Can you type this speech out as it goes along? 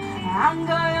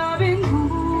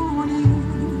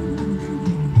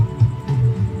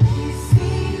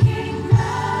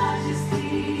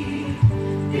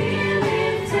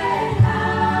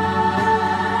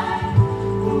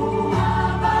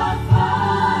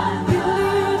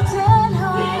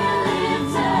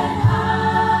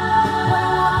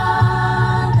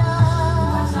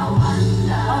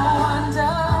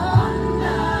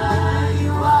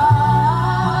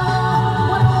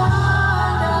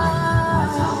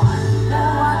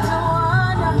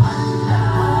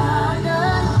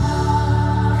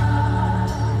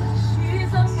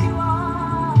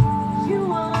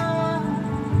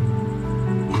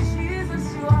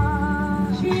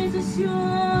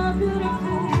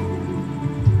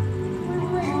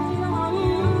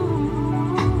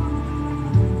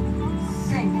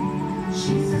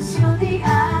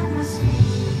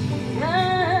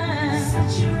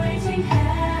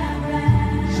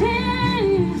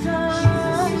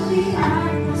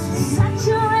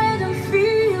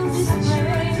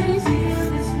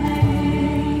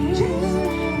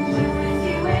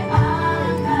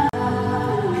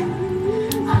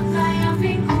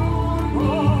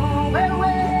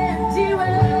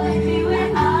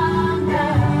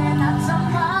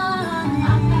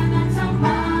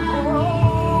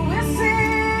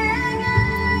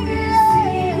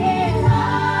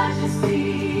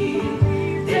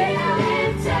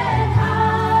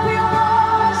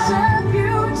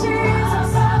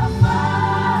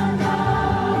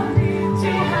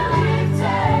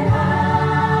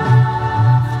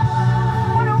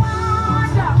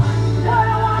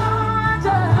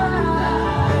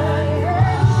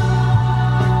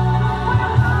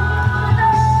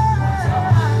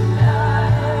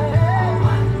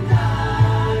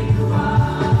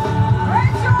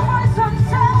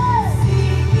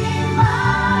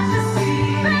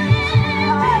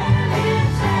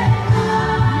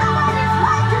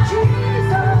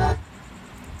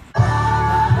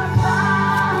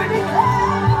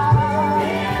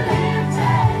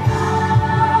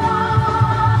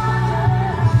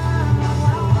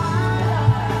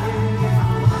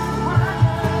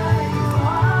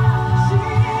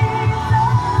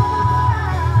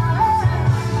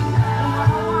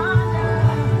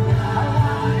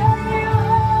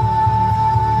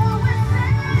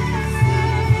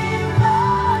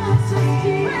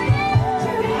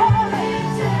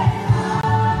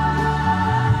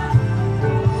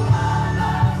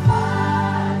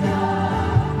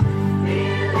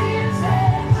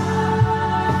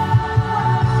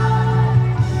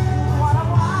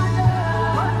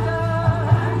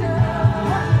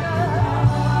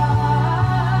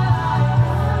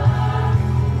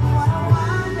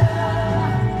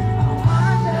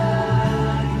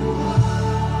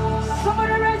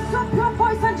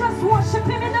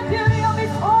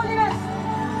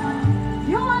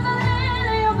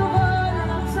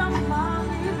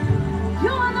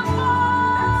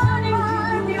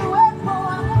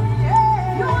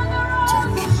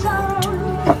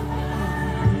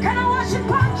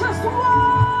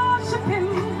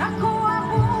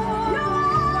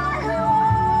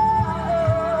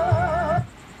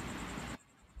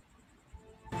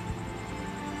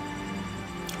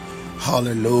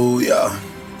Hallelujah.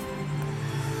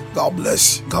 God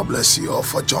bless you all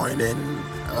for joining.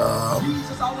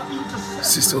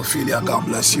 Sister Ophelia, God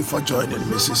bless you for joining.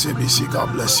 Mrs. ABC,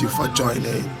 God bless you for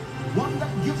joining.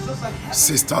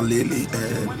 Sister Lily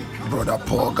and Brother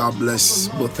Paul, God bless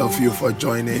both of you for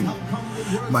joining.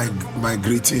 My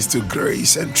greetings to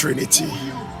Grace and Trinity.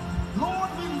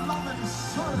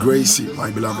 Gracie,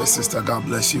 my beloved sister, God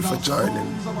bless you for joining.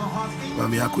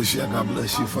 Mami Akushia, God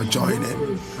bless you for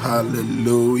joining.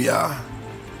 Hallelujah.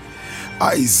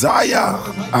 Isaiah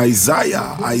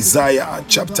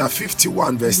chapter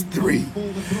 51 verse 3.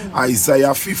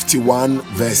 Isaiah 51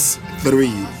 verse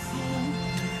 3.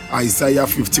 Isaiah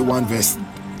 51 verse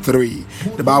 3.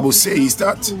 The Bible says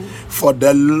that, for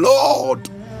the Lord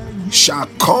shall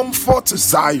comfort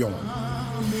Zion.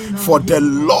 For the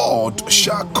Lord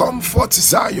shall comfort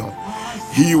Zion.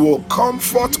 He will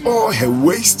comfort all her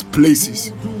waste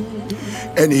places,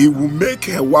 and he will make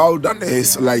her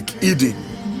wilderness like Eden,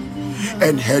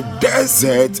 and her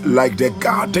desert like the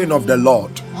garden of the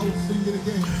Lord.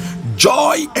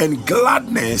 Joy and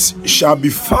gladness shall be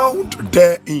found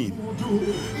therein,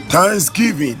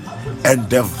 thanksgiving and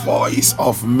the voice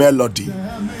of melody.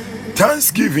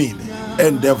 Thanksgiving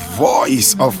and the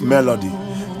voice of melody.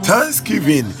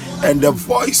 Thanksgiving and the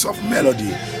voice of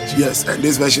melody. Yes, and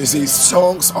this version says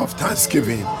songs of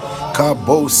thanksgiving.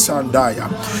 Makabo Sandaya.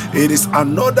 It is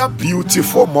another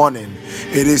beautiful morning.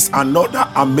 It is another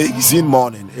amazing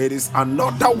morning. It is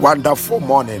another wonderful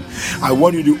morning. I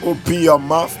want you to open your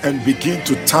mouth and begin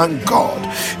to thank God.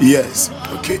 Yes.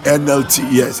 Okay,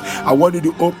 NLT. Yes. I want you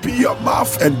to open your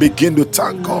mouth and begin to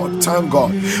thank God. Thank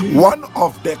God. One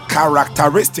of the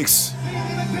characteristics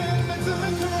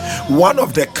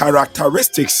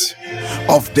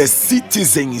of the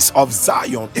citizens of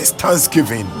Zion is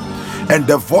thanksgiving and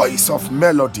the voice of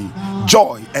melody,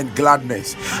 joy and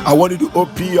gladness. I want you to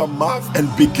open your mouth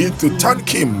and begin to thank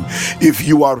him. If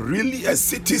you are really a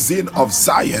citizen of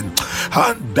Zion,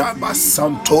 Handama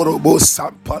Santorobo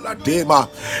Sampaladema,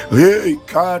 Hey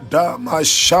Kadama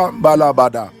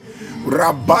Shambalabada,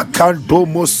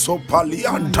 Rabakandomo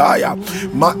Sopaliantaya,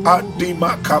 Maadi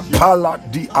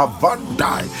Makapala di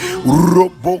Avandai,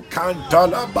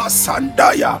 Robokantala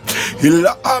Basandaya,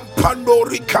 Hila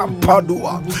Ampandori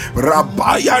Kampadua,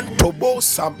 Rabayan Tobo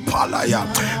Sampalaya,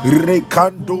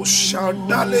 Rekando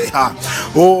Shandaleha.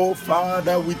 Oh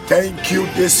Father, we thank you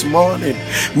this morning.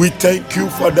 We thank you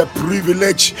for the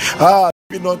privilege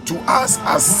unto us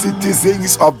as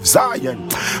citizens of Zion.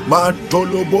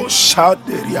 Mantolobo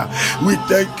Shaderia. We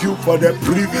thank you for the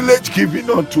privilege given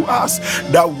unto us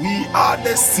that we are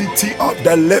the city of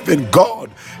the living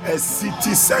God. A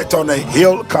city set on a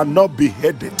hill cannot be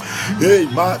hidden. Hey,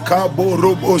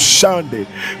 Makaborobo Shande.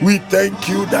 We thank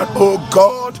you that, oh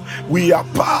God, we are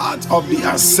part of the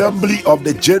assembly of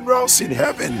the generals in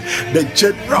heaven, the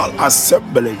general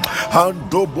assembly.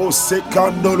 Handobo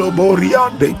Sekandolobo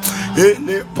Riande.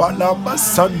 Ele Palama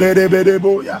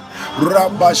Sanderebeboya.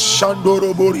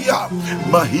 Rabashandoroboria.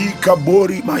 Mahika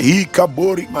Bori, Mahika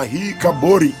Bori, Mahika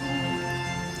Bori.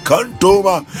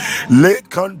 Kantoma le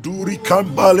kanduri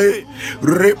kambale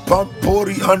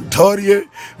repampori antarie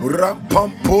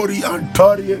rampampori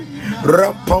antarie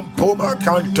rampampoma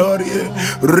cantarie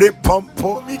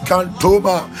repampomi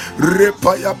cantoma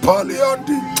repaya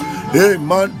paleandi e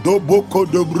mando boko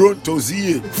de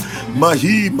brontozie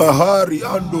mahi mahari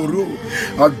andoro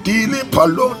adili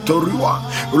palontorua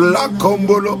la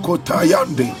kombolo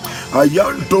kotayande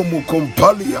ayanto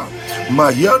mukompalia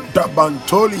mayanta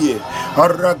bantolie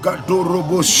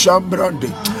Aragadorobo Shambrande,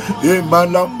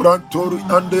 Emalambrantori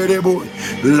Anderebo,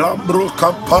 Lambro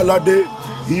Kampalade,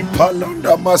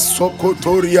 Ipalanda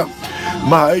Masokotoria,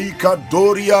 Maika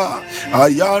Doria,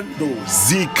 Ayando,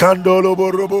 Zikandolo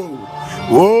Borobo,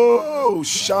 Oh,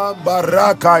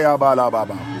 Shambarakaya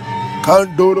Balababa,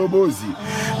 Kandorobozi,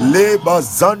 Leba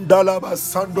Zandalaba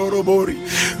Sandorobori,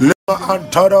 Leba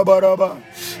Antarabaraba.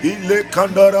 Ile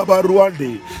Kandaraba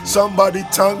Rwande. Somebody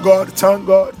thank God, thank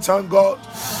God, thank God.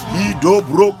 Ido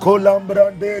Broko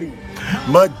Lambranderi.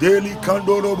 Madeli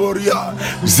Kandoroboria.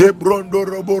 Zebrondo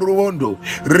Roborondo.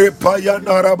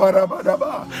 Repayanda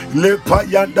Rabarabadaba.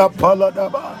 Lepayanda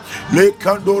Paladaba. Le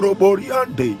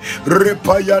Kandoroboriande.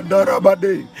 Repayanda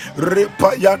Rabade.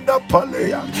 Repayanda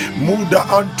Palea. Muda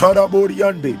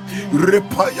Antaraboriande.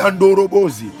 Repayando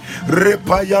Robozi.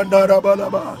 Repayanda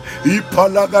Rabalaba.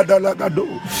 Ipalagadalagado.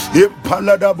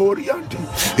 Impalada Boriante.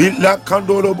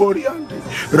 Ilakandolo Boriante.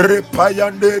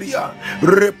 Repayanderia.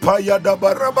 Repayada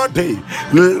Barabade.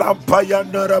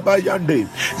 Lampayanda Rabayande.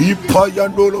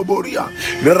 Ipayandolo Boria.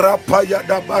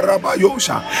 Rapayada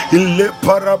Barabayosha. Ile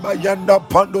Parabayanda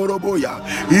Pandoroboya.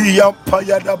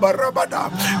 Iyampayada Barabada.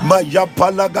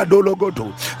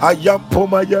 Mayapalagadologodo.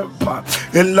 Ayampomayampa.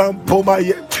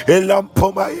 Elampomaye.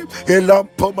 Elampomaye.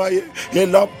 Elampomaye.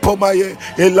 Elampomaye.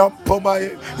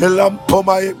 Elampomaye.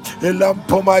 Elampomaye.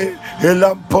 Elampomaye.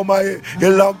 Elampomaye.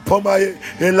 Elampomaye.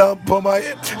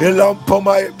 Elampomaye.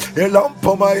 Elampomaye.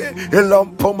 Elampomaye.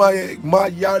 Elampomaye.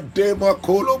 Maya dema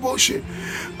koloboshe.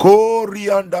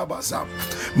 Korianda basam.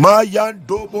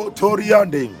 Mayandobo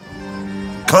toriande.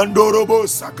 Kandorobo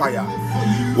sakaya.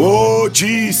 Oh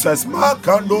Jesus,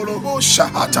 Makandorobo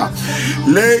shahata.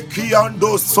 Le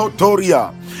kiando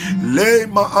sotoria. Le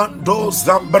maando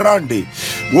zambrande.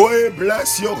 We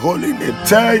bless your holy name.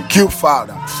 Thank you,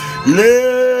 Father.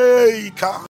 Le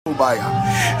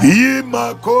Baya,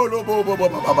 Ima Kolo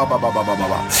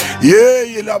Baba,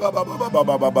 Ye la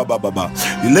Baba,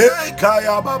 Le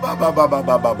Kaya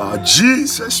Baba,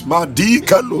 Jesus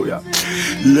Madika Loya,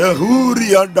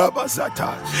 Lehuri and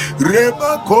Abazata,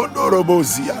 Rema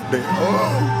Kondoroboziande.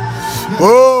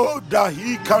 Oh,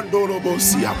 Dahi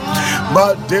Kandorobosia,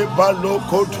 Madeba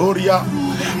Lokotoria,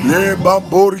 Le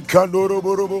Bambori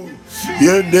Kandoroborobo,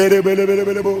 Yendere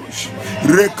Belebelebos,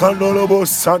 Rekandorobo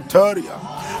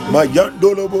Santaria.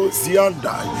 Mayandolobo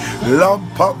Ziandai,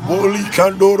 Lampa Boli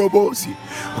Kandorobosi,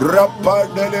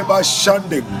 Rapandele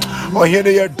bashande.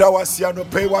 Ohene ya dawasi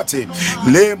anope wate.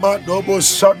 Lema nobo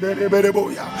sandere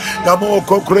bereboya. Nyamo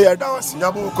kokreya dawasi.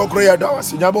 Nyamo kokreya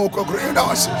dawasi. Nyamo kokreya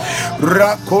dawasi.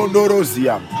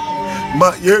 Rakondorozia.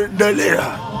 Ma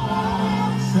yendelea.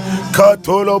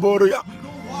 Katoloboria.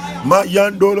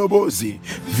 Mayandolobozi,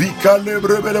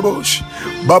 Vicalebrebelebosh,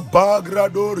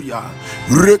 Babagradoria,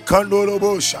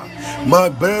 Recandolobosha,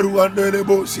 Maberu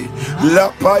andelebosi,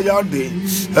 La Payande,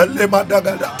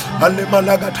 Alemadagada,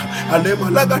 Alemalagata,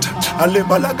 Alemalagata,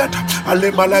 Alemalagata,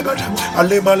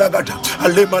 Alemalagata,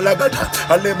 Alemalagata,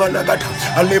 Alemalagata,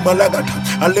 Alemalagata,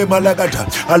 Alemalagata, Alemalagata,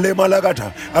 Alemalagata,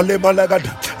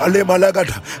 Alemalagata,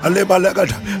 Alemalagata,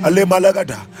 Alemalagata,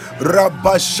 Alemalagata,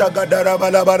 Rabashagadara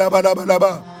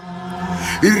Balabala.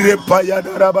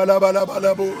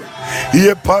 Irepayadarabalabalabalabo.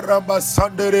 Yeparamba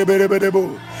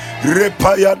sandereberebo.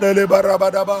 Repayanele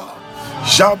barabadaba.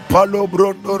 Jampalo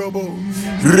brondorobo.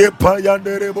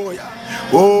 Repayandereboya.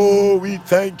 Oh, we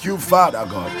thank you, Father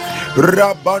God.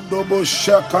 Rabandobo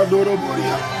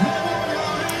shakandoroboya.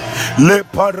 Le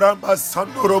paramba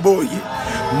sandoroboyi.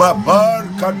 Mabar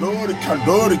kandori.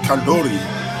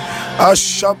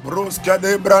 Ashabros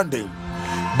kadebrande.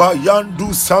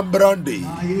 Bayandu Sambrande,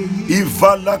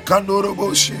 Ivala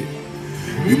Kandoroboshe,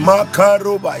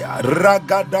 Makarobaya,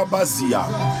 Ragadabazia,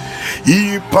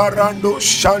 Iparando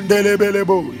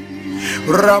Shandelebelebo,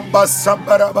 Ramba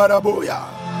Sambarabaraboya,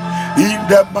 in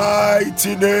the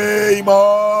mighty name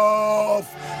of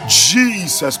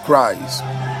Jesus Christ.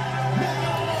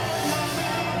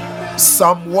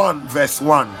 Psalm 1 verse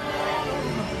 1.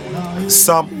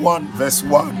 Psalm 1 verse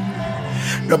 1.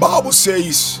 The Bible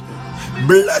says,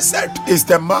 blessed is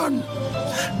the man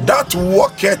that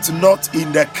walketh not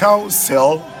in the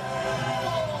counsel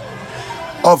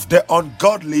of the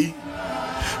ungodly,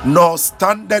 nor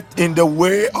standeth in the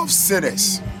way of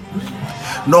sinners,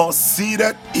 nor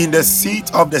seated in the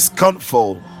seat of the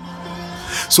scornful.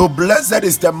 So blessed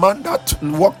is the man that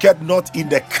walketh not in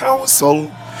the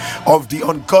counsel of the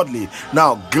ungodly.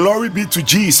 Now, glory be to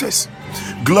Jesus.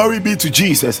 Glory be to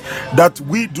Jesus that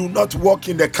we do not walk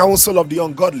in the counsel of the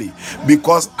ungodly,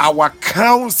 because our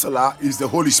counselor is the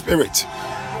Holy Spirit.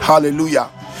 Hallelujah.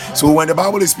 So when the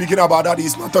Bible is speaking about that,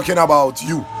 he's not talking about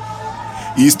you.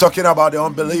 He's talking about the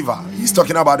unbeliever. He's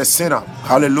talking about the sinner.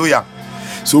 Hallelujah.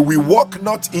 So we walk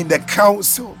not in the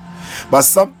counsel, but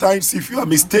sometimes if you are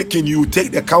mistaken, you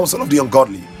take the counsel of the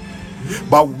ungodly.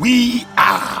 But we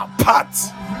are part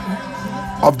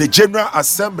of the general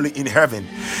assembly in heaven,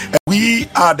 and we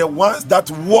are the ones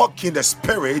that walk in the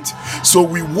Spirit. So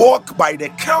we walk by the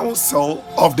counsel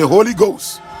of the Holy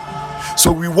Ghost.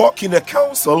 So we walk in the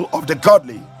counsel of the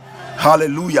godly.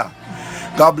 Hallelujah.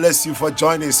 God bless you for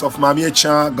joining of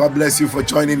Mamiecha. God bless you for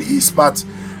joining Ispat.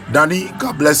 Danny,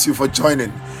 God bless you for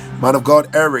joining. Man of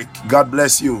God Eric, God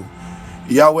bless you.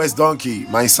 Yahweh's donkey,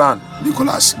 my son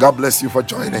Nicholas, God bless you for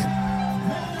joining.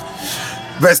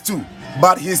 Verse 2.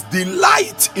 But his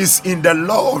delight is in the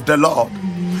law of the Lord,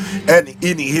 and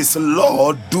in his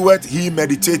law doeth he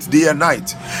meditate day and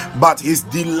night. But his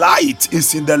delight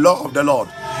is in the law of the Lord.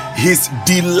 His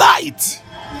delight,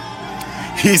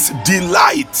 his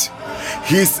delight,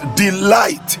 his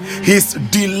delight, his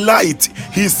delight,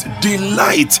 his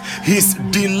delight, his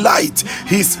delight,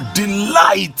 his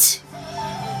delight.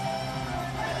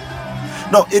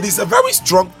 Now, it is a very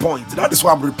strong point. That is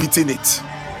why I'm repeating it.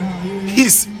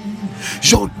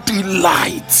 Your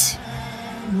delight,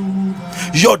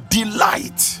 your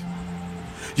delight,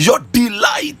 your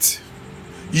delight,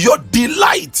 your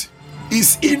delight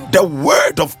is in the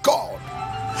word of God.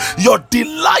 Your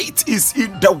delight is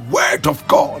in the word of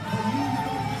God.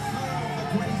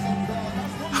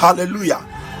 Hallelujah.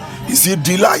 Is your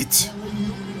delight.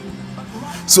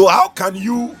 So how can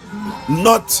you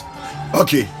not,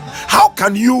 how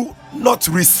can you not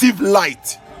receive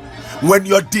light when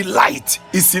your delight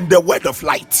is in the word of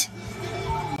light?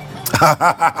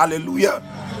 Hallelujah.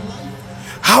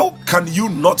 How can you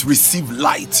not receive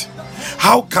light?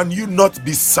 How can you not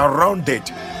be surrounded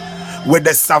with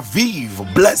the salvive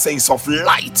blessings of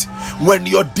light when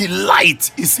your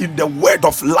delight is in the word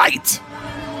of light?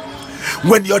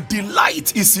 When your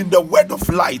delight is in the word of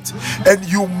light and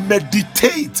you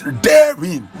meditate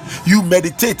therein, you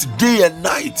meditate day and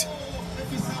night.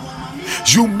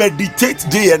 You meditate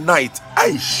day and night.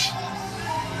 Aish.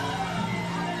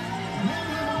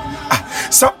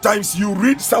 Sometimes you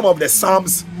read some of the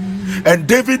Psalms, and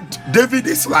David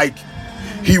is like,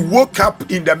 he woke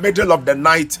up in the middle of the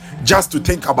night just to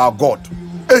think about God.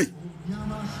 Hey,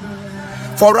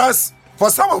 for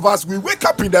some of us, we wake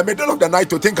up in the middle of the night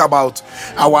to think about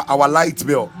our light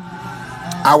bill,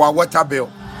 our water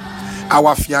bill,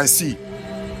 our fiancé.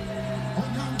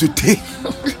 to take.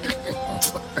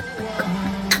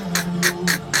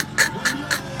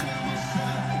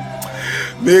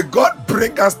 May God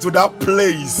bring us to that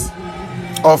place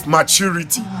of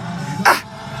maturity.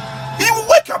 He will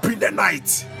wake up in the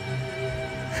night,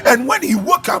 and when he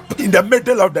woke up in the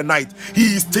middle of the night,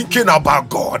 he is thinking about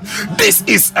God. This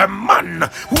is a man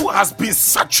who has been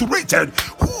saturated,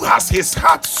 who has his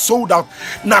heart sold out.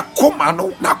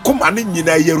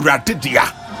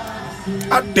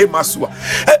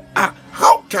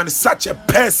 How can such a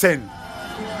person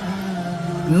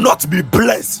not be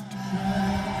blessed?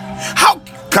 How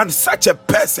can such a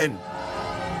person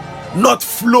not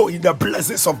flow in the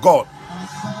blessings of God?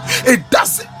 It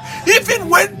doesn't. Even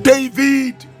when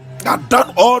David had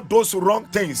done all those wrong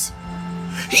things,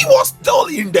 he was still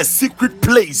in the secret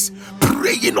place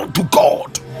praying unto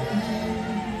God.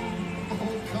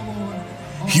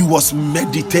 He was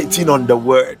meditating on the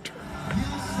word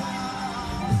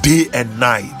day and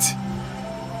night.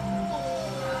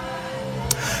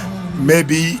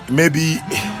 Maybe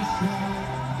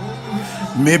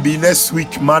next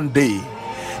week, Monday,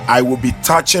 I will be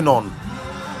touching on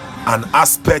an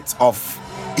aspect of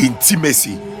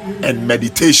intimacy and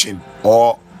meditation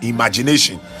or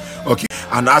imagination. Okay,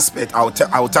 an aspect. I'll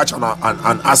touch on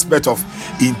an aspect of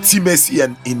intimacy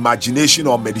and imagination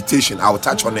or meditation. I'll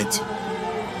touch on it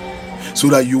so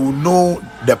that you will know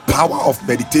the power of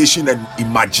meditation and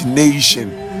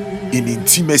imagination in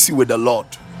intimacy with the Lord.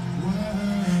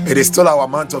 It is still our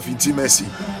month of intimacy.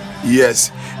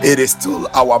 Yes, it is still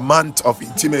our month of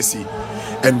intimacy,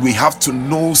 and we have to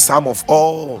know some of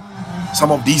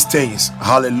these things.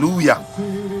 Hallelujah.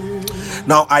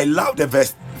 Now, I love the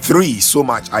verse 3 so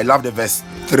much. I love the verse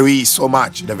 3 so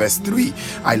much. The verse 3,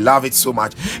 I love it so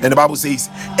much. And the Bible says,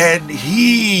 and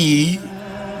he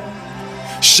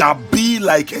shall be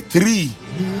like a tree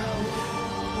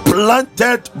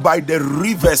planted by the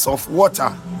rivers of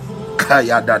water,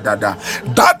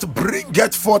 that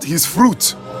bringeth forth his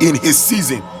fruit in his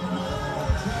season.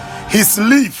 His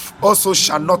leaf also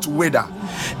shall not wither,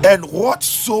 and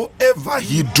whatsoever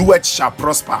he doeth shall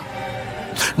prosper.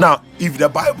 Now, if the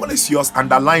Bible is yours,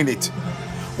 underline it.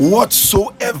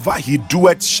 Whatsoever he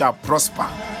doeth shall prosper.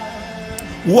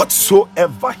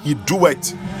 Whatsoever he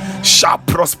doeth shall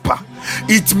prosper.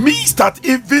 It means that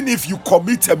even if you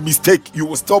commit a mistake, you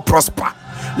will still prosper.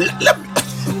 Let me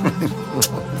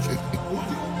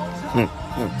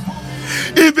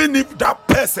even if that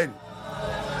person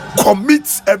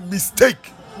commits a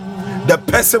mistake, the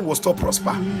person will still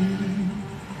prosper.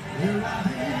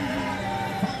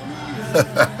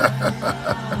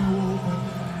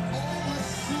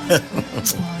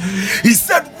 He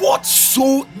said,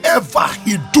 whatsoever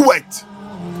he doeth.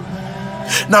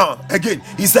 Now, again,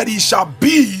 he said, he shall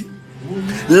be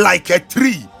like a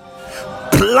tree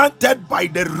planted by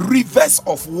the rivers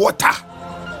of water,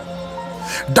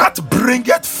 that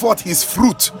bringeth forth his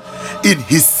fruit in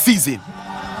his season.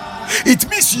 It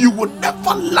means you will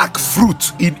never lack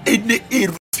fruit in any area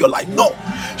of your life. No,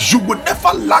 you will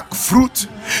never lack fruit.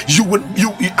 You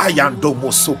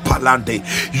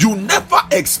never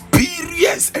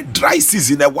experience a dry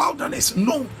season, a wilderness.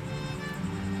 No.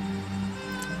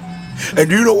 And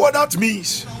you know what that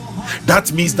means?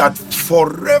 That means that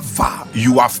forever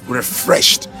you are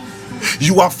refreshed.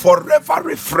 You are forever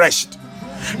refreshed.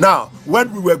 Now,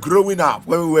 when we were growing up,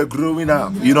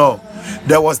 you know,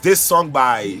 there was this song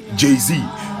by Jay-Z.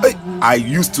 I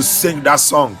used to sing that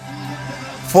song,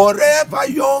 Forever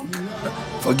Young.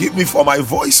 Forgive me for my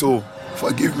voice, oh,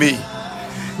 forgive me.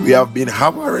 We have been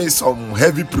hammering some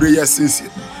heavy prayers since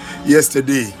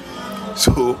yesterday,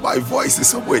 so my voice is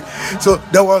somewhere. So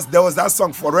there was that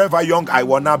song, Forever Young, I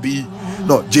Wanna Be.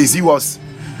 No, Jay-Z was,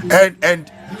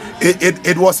 and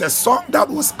it was a song that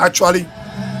was actually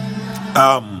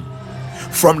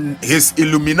from his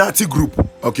Illuminati group.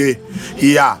 Okay,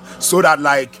 yeah, so that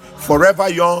like forever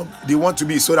young, they want to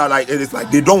be, so that like it is like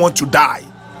they don't want to die.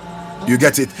 You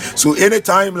get it? So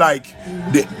anytime like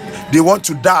they want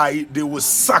to die, they will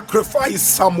sacrifice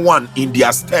someone in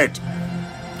their stead,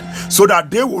 so that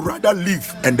they will rather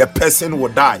live and the person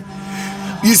will die.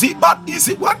 You see, but you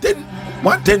see, one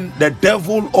thing the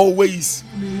devil always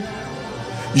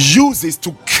uses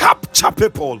to capture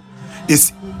people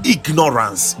is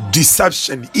ignorance,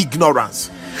 deception, ignorance.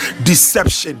 These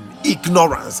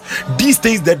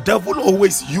things the devil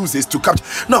always uses to capture.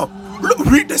 Now,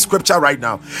 read the scripture right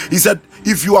now. He said,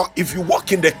 if you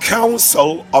walk in the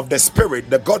counsel of the spirit,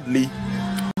 the godly,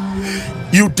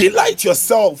 you delight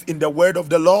yourself in the word of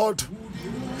the Lord,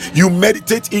 you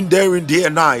meditate in therein day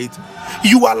and night,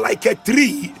 you are like a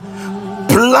tree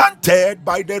planted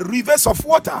by the rivers of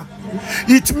water.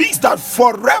 It means that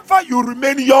forever you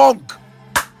remain young.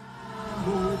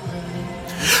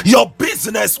 Your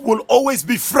business will always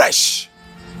be fresh.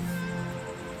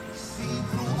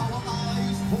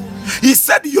 He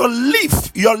said, your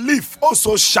leaf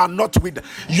also shall not wither.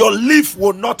 Your leaf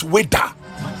will not wither.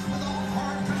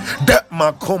 The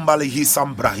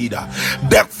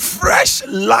fresh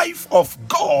life of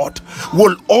God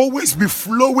will always be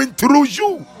flowing through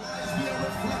you.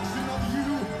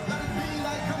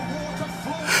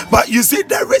 But you see,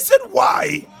 the reason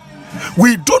why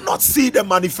we do not see the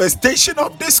manifestation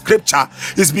of this scripture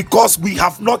is because we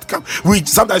have not come.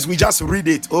 Sometimes we just read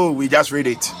it. Oh, we just read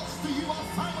it.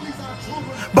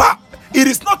 But it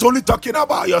is not only talking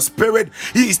about your spirit,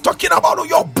 he is talking about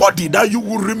your body, that you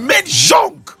will remain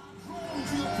young.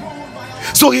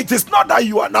 So it is not that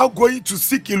you are now going to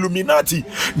seek Illuminati,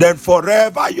 then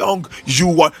forever young you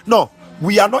want. No,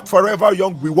 we are not forever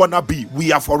young we want to be.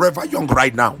 We are forever young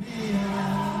right now.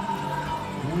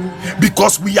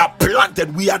 Because we are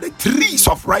planted, we are the trees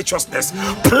of righteousness,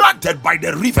 planted by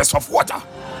the rivers of water.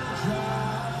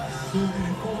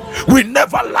 We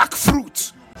never lack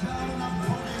fruit.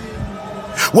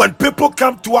 When people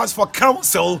come to us for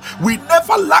counsel, we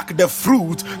never lack the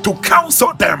fruit to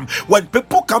counsel them. When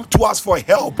people come to us for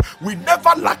help, we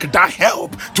never lack that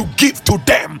help to give to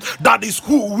them. That is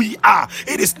who we are.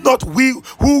 It is not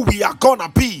who we are gonna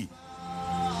be.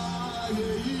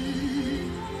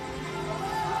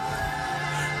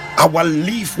 Our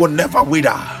leaf will never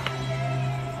wither.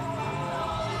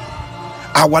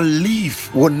 Our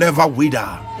leaf will never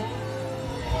wither.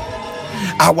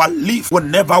 Our leaf will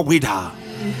never wither.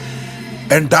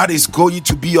 And that is going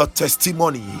to be your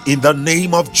testimony in the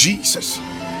name of Jesus.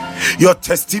 Your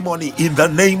testimony in the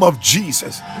name of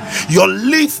Jesus. Your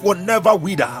leaf will never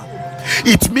wither.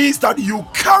 It means that you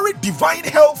carry divine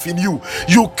health in you.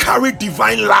 You carry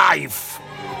divine life.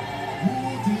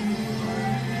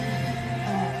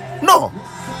 No,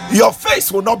 your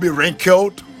face will not be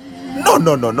wrinkled.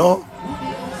 No.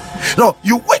 No,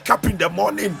 you wake up in the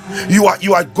morning, you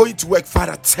are going to work.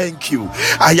 Father, thank you.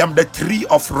 I am the tree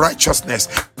of righteousness,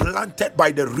 planted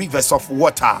by the rivers of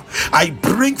water. I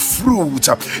bring fruit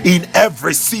in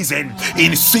every season,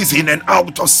 in season and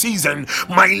out of season.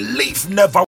 My leaf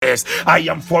never wears. I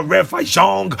am forever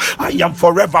young. I am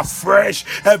forever fresh.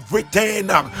 Everything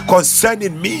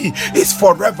concerning me is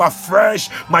forever fresh.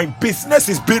 My business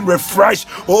is being refreshed.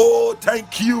 Oh,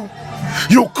 thank you.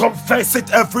 You confess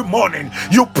it every morning.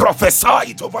 You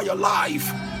prophesy it over your life.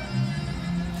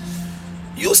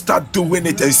 You start doing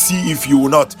it and see if you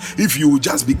will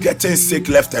just be getting sick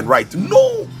left and right.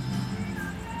 No.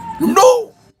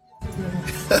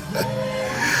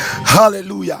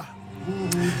 Hallelujah.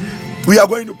 We are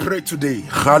going to pray today.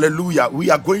 Hallelujah. We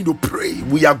are going to pray.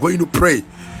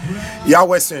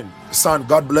 Yahweh son,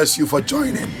 God bless you for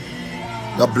joining.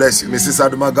 God bless you. Mrs.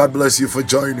 Adama, God bless you for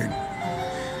joining.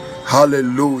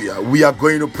 Hallelujah. We are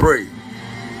going to pray.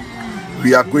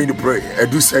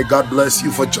 Edu say, God bless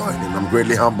you for joining. I'm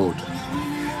greatly humbled.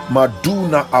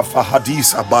 Maduna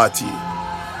afahadis abati.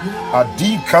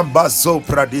 Adika bazo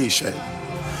pradeshe.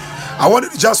 I want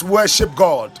you to just worship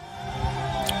God.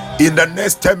 In the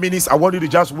next 10 minutes, I want you to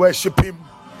just worship him.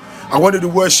 I want you to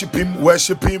worship him.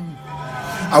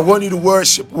 I want you to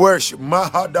worship.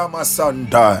 Mahadama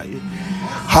Sandai.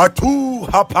 Hatu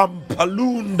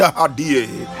hapampalunda hadie.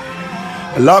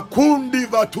 Lakundi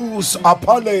vatus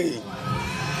apale.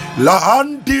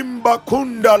 Lahandim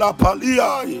bakunda la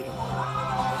paliai.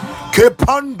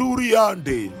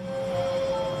 Kepanduriande.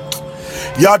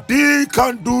 Yadi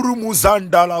kanduru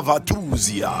muzanda la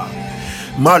vatuzia.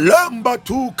 Malamba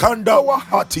tu kanda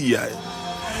wahatia.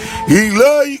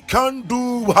 Ilei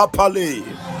kandu hapale.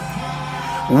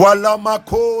 Wala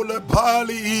makole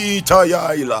pali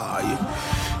itayailai.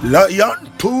 La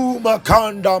yantu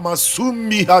makanda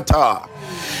masumi hata.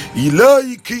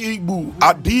 Ilei kiibu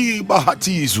adi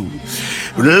bahatizu.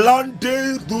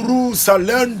 Lande duru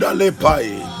salenda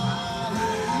lepai.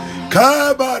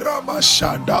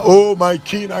 Kabaramashanda. Oh my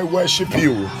king, I worship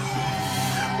you.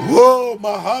 Oh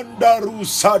Mahanda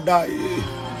Rusadai.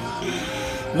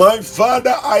 My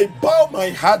father, I bow my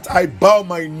heart, I bow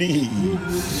my knee.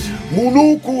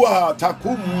 Munukua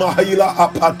takumma ila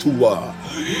apatua.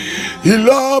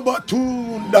 Ila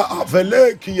matunda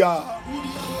avelekia.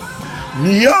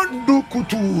 Niandu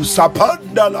kutu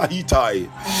sapanda lahitai.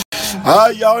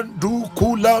 Ayandu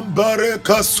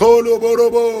kulambareka solo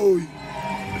boroboy.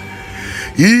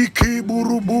 Iki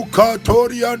burubuka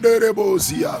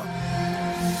torianderebozia.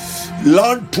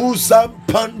 Lantu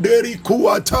sampanderi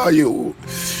kuatayo.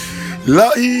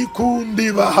 Lai kundi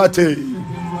vahate.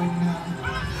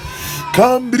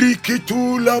 Kambri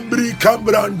kitu lambri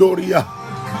kambrandoria.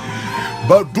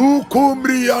 Badu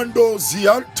kumbri ando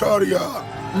ziantaria.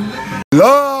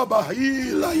 La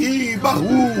bahila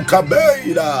bahu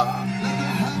kabeira.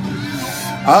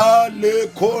 Ale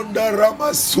konda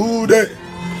ramasude.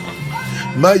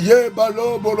 Maye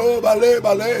balo bolo bale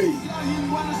bale.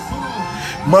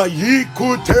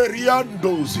 Mayiku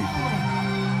teriandozi.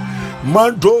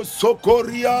 Mando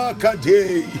sokoria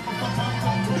kade.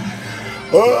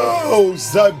 Oh,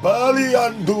 Zabali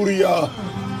Anduria.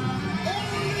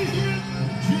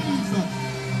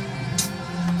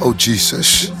 Oh,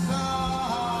 Jesus.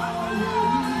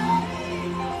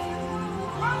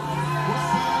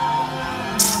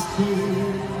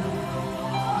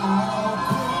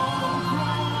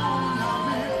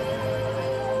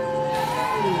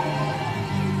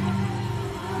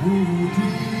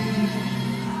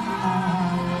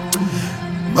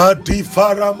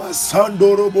 Madifara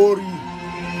Masandorobori.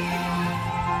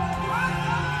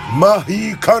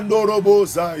 Mahi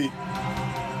Kandorobozai.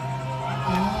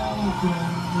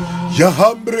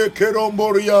 Yahambre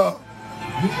Keromboria.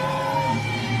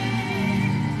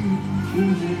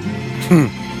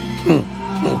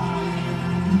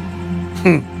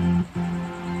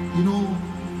 You know,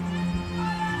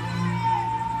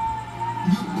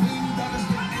 you think that is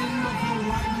the end of your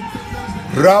life. You think that is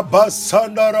the end.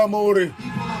 Rabasandaramore.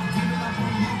 People have given up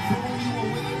on you, thrown you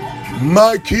away.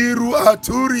 Makiru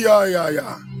Aturia Yaya.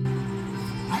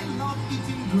 I love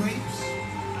eating grapes.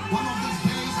 One of these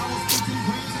days I was eating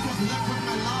grapes. It was left with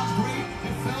my last grape.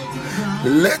 It fell to the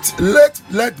ground.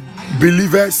 Let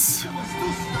believers It was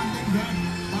still standing there,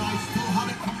 but I still had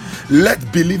it. let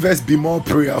believers be more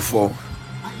prayerful.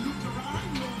 I looked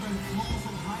around, there were laws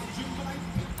of hygiene, but I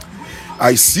picked a grape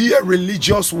I see a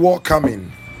religious war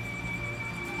coming.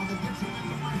 at the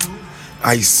detriment of my health.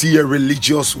 I see a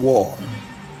religious war. I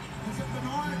said,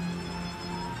 Bernard,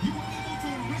 you were able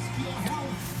to risk your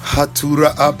health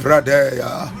Hatura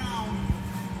Abradeya. around.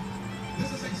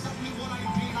 This is exactly what I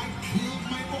did. I killed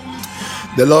my only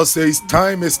son The Lord says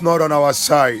time is not on our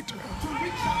side. to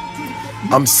reach out to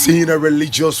the I'm seeing a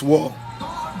religious war.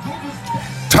 God gave us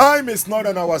gifts. Time is not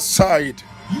on our side.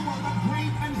 You are the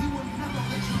grape, and He will never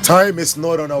let you Time is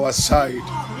not on our side. go.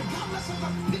 Regardless of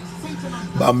the pit Satan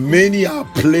has But many are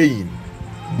playing.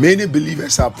 Many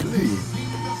believers are playing. sing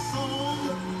the song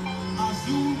as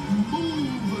you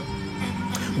move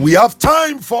and We have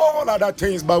time for all other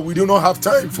things, but we do not have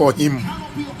time for Him.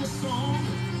 canopy of the song.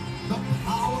 The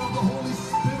power of the Holy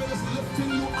Spirit is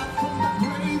lifting you up from the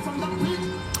grave, from the pit,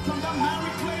 from the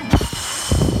married clay.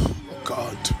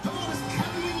 God. The Lord is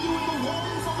carrying you in the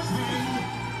warmth of His hand,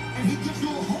 and He gives you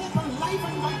hope and life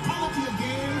and vitality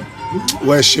again.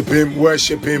 Worship Him,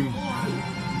 worship Him.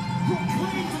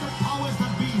 Proclaim to the powers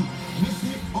that be.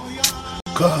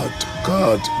 God,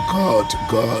 God, God,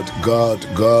 God, God,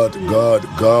 God, God,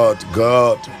 God,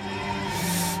 God.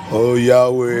 Oh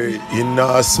Yahweh,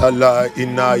 inna sala,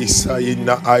 inna isa,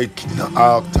 inna aikina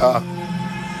akta.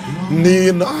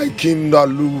 Nina aikinda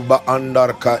luba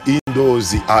andarka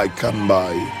indozi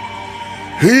aikambai.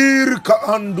 Hirka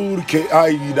andurke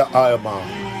aida ayama.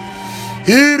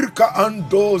 Hirka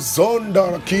ando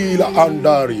zonda kila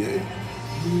andarie.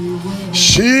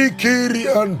 Shikiri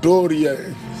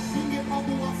andorie.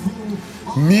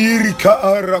 Mirika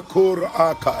arakor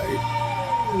akai.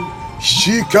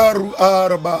 Shikaru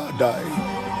arbadai.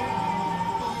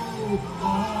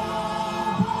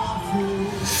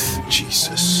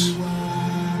 Jesus.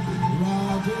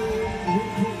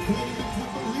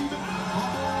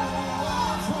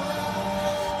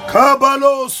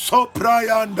 Kabalo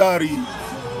soprayandari.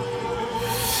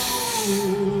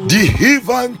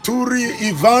 Dihivanturi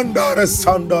ivandara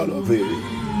sandalave.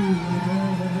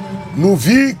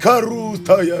 Nuvikaru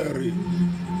tayari.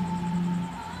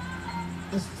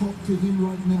 Let's talk to Him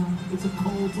right now. It's a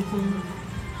call to prayer.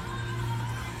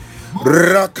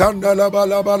 Rakanda la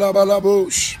bala bala bala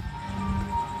bush.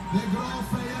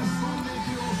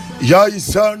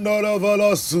 Yaisanda la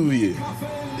vala suye.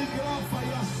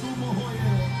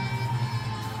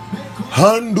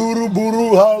 Handuru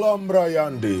buru halambra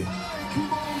yande.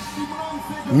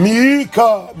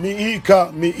 Miika,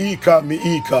 miika, miika,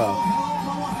 miika.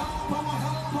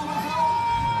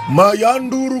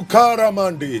 Mayanduru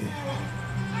karamande.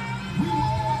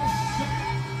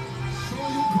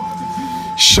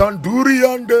 Shanduri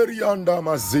yanderi yanda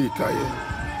mazika ye.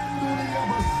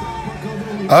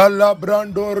 Alla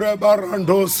brando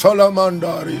rebarando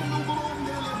salamandari.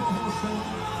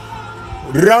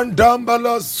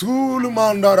 Randambala sul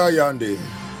mandara yande.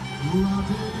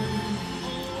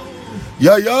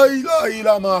 Ya ila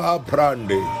ila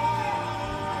mahaprande.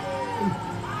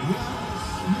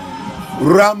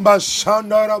 Ramba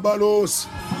shandara balos.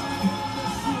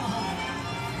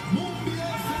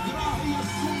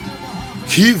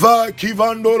 Kiva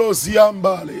kivandoro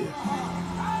ziambale.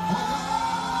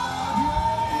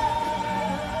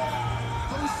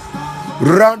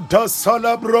 Ranta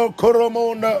salabro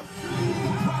koromona.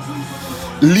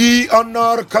 Li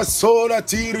anar kasola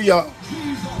tiria.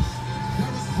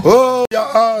 Oh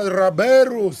ya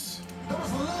raberus.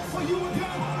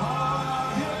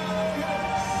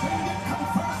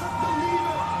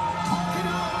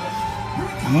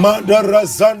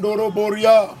 Madarazandoro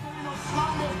boria.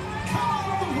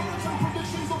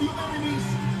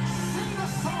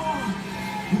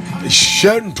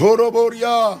 Shentoro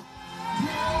boria.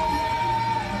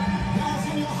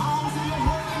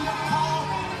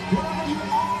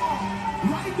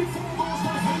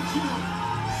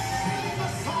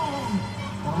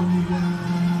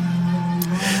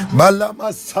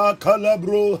 Malamasaka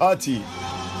labro hati.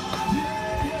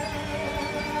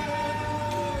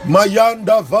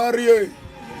 Mayanda varie.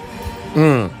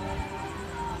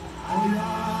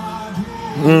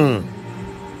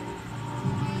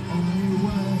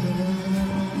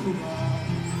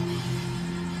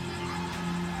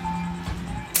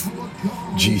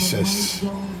 Jesus.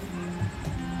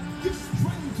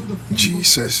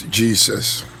 Jesus.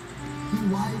 Jesus.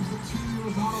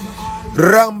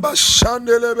 Ramba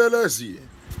shandelebelezi.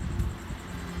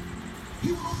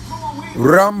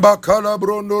 Ramba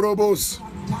kalabrondorobos.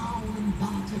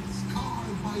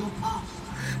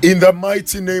 In the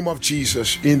mighty name of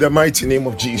Jesus. In the mighty name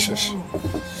of Jesus.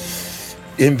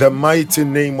 In the mighty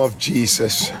name of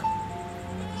Jesus.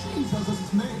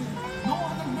 Jesus' name, no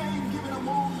other name given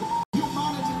among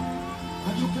humanity,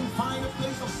 and you can find a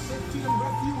place of safety and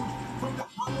refuge from the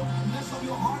hollowness of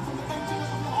your heart, from the emptiness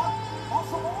of your heart, or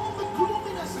from all the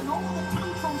gloominess and all the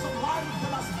tantrums of life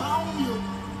that has bound you.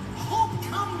 Hope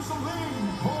comes again.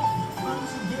 Hope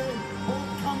comes again.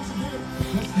 Hope comes again.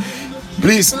 Let's name this Jesus.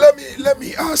 Please let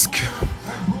me ask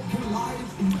Broken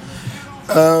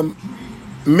lives.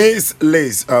 Miss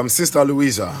Liz, Sister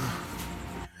Louisa,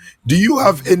 do you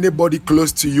have anybody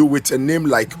close to you with a name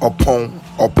like Opon?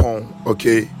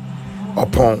 Okay,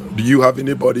 Opon. Do you have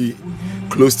anybody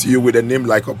close to you with a name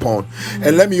like Opon?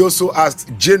 And let me also ask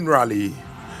generally,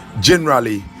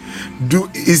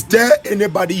 is there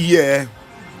anybody here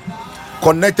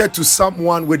connected to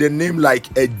someone with a name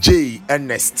like a J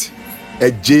Ernest?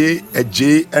 A J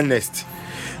Ernest.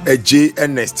 A J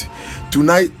Ernest.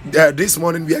 Tonight, this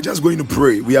morning, we are just going to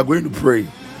pray. We are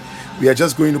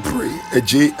just going to pray. A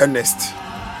J Ernest.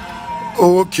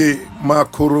 Okay.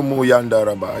 Makurumu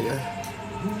yandarabaya.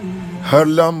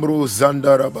 Harlambro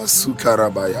zandaraba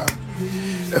sukarabaya.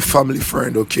 A family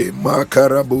friend. Okay.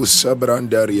 Makarabu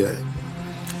sabrandaria.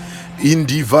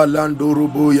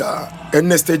 Indivalandoruboya.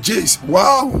 Ernest Jace.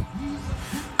 Wow.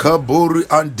 Kabori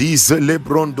andi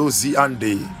zelebrondozi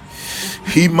ande.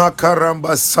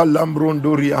 Himakaramba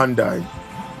salambrondori andai.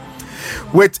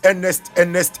 With Ernest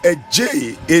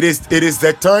J, it is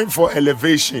the time for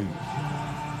elevation.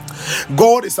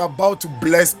 God is about to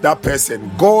bless that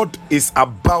person. God is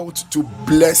about to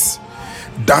bless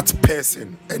that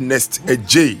person. Ernest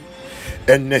J.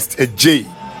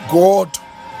 God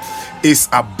is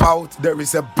about, there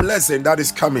is a blessing that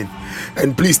is coming.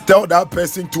 And please tell that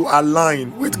person to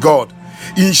align with God.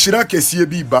 Inshira kesie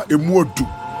biba emodu.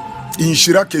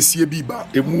 Inshira kesie biba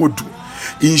emodu.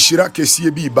 Inshira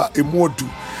kesie biba emodu.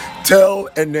 Tell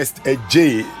Ernest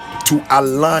J to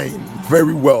align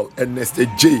very well. Ernest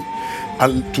J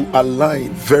and to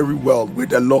align very well with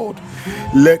the Lord.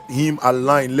 Let him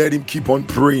align. Let him keep on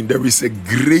praying. There is a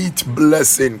great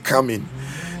blessing coming.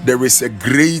 There is a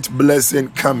great blessing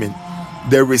coming.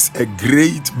 There is a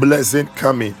great blessing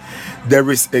coming.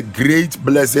 There is a great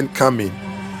blessing coming.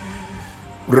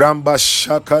 Ramba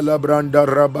shakala branda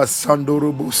raba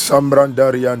sandorubu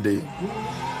sambrandariande.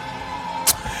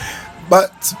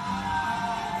 But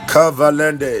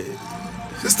Kavalende,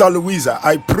 Sister Louisa,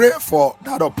 I pray for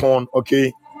that upon,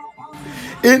 okay?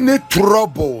 Any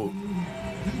trouble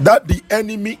that the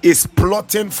enemy is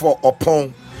plotting for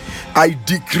upon, I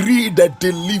decree the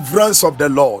deliverance of the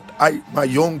Lord. My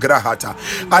young grahata,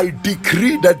 I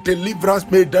decree the deliverance.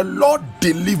 May the Lord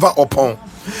deliver upon.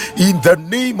 In the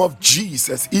name of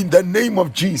Jesus, in the name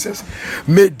of Jesus,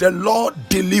 may the Lord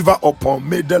deliver upon.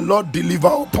 May the Lord deliver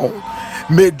upon.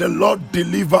 May the Lord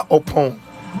deliver upon.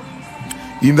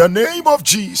 In the name of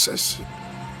Jesus.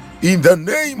 In the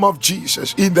name of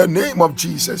Jesus, in the name of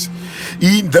Jesus,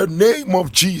 in the name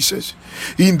of Jesus,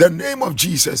 in the name of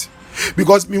Jesus.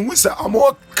 Because but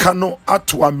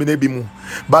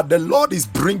the Lord is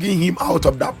bringing him out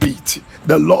of that pit.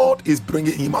 The Lord is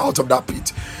bringing him out of that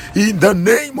pit. In the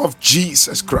name of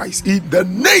Jesus Christ, in the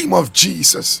name of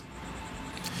Jesus,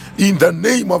 in the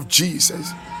name of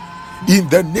Jesus, In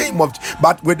the name of,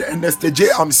 but with the NSTJ,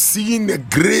 I'm seeing a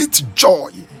great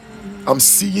joy. I'm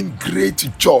seeing great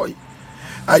joy.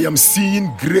 I am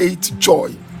seeing great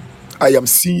joy. I am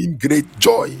seeing great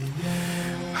joy.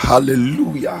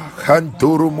 Hallelujah.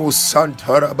 Kantorumo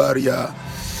Santarabaria.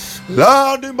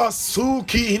 Ladi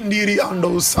Masuki Indiri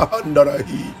Ando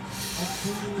Sahandarahi.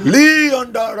 Li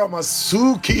Andara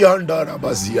Masuki Andara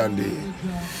Baziande.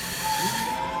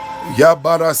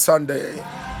 Yabara Sunday.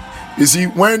 You see,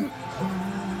 when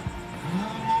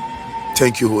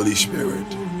thank you, Holy Spirit.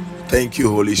 Thank you,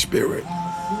 Holy Spirit.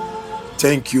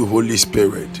 Thank you, Holy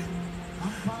Spirit.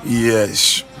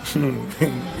 Yes.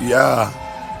 Yeah.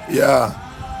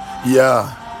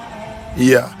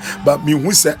 But me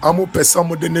who say I'm person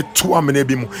more than 2 amene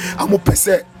bi mu. I'm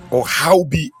person or how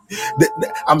be.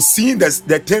 I'm seeing this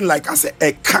the thing like I say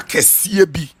a kakesie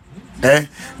bi.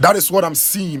 That is what I'm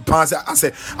seeing. I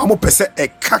say I'm person a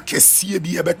kakesie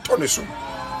bi ebe toniso.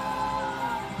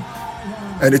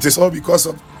 And it is all because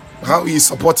of how he is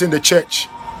supporting the church.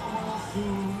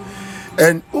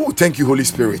 And oh, thank you, Holy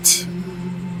Spirit.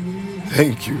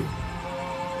 Thank you.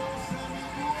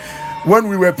 When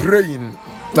we were praying,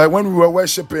 like when we were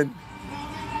worshiping,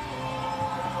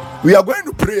 we are going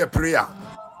to pray a prayer.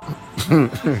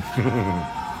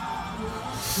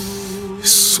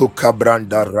 Soka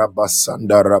branda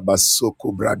rabasanda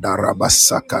rabasoko brada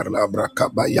rabasaka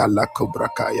labrakabaya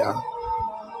lakobrakaya.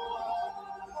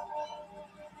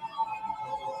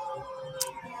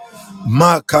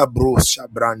 Makabro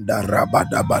shabranda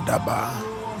rabadabadaba.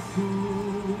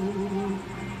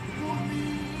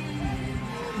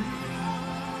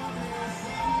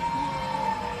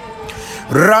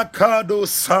 Rakado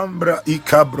Sambra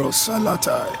Ikabro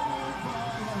Salatai.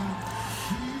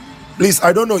 Please,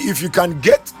 I don't know if you can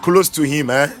get close to him,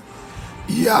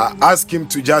 Yeah, ask him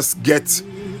to just get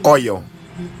oil.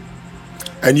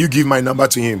 And you give my number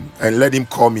to him and let him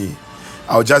call me.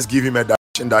 I'll just give him a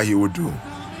direction that he will do.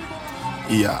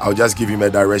 Yeah, I'll just give him a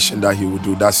direction that he will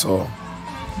do. That's all.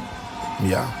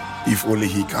 Yeah, if only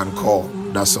he can call.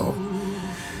 That's all.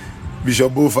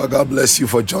 Bishop Bofa, God bless you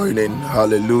for joining.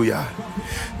 Hallelujah.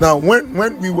 Now,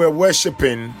 when we were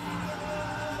worshiping,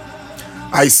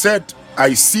 I said,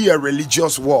 I see a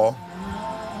religious war.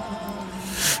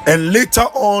 And later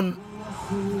on,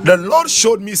 the Lord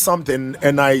showed me something,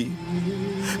 and I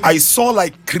saw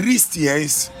like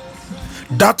Christians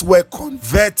that were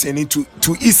converting into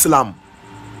Islam.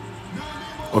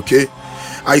 Okay.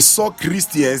 I saw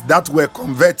Christians that were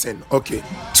converting, okay,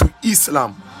 to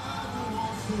Islam.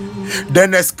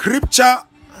 Then a scripture,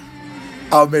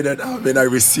 I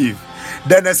received.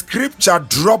 Then a scripture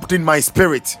dropped in my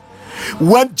spirit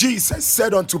when Jesus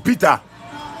said unto Peter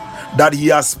that he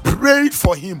has prayed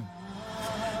for him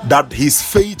that his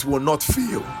faith will not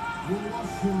fail.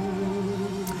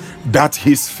 That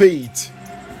his faith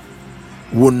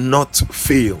will not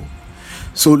fail.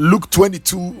 So Luke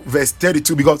 22 verse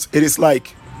 32, because it is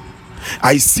like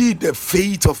I see the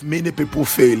faith of many people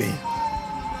failing.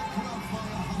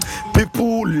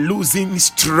 People losing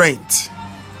strength.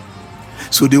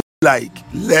 So they were like,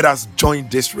 let us join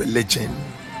this religion.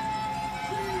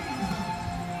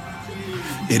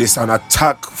 It is an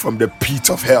attack from the pit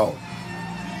of hell.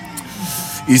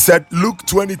 He said, Luke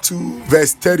 22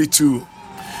 verse 32,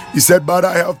 he said, but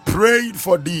I have prayed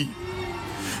for thee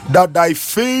that thy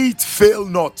faith fail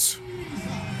not,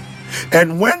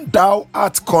 and when thou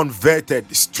art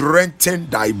converted, strengthen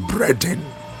thy brethren.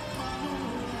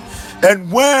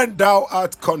 And when thou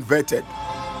art converted.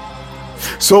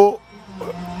 So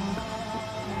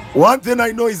one thing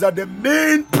I know is that the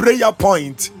main prayer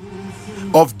point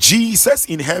of Jesus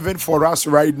in heaven for us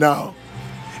right now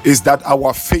is that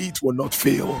our faith will not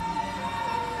fail.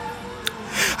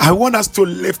 I want us to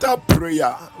lift up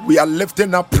prayer. We are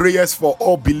lifting up prayers for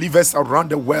all believers around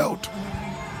the world,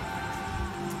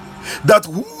 that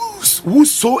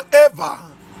whosoever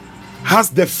has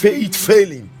the faith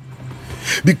failing,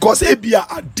 because ebia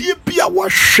adebia wa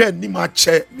hwe ni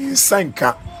mache ni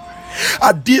nsanka,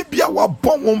 adebia wa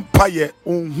bon mpaye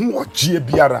onhu ogie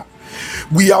biara.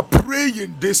 We are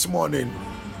praying this morning.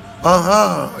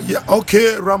 Yeah,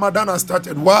 okay, Ramadan has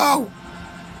started. Wow.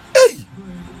 Hey.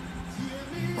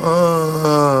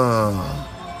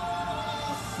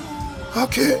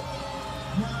 Okay.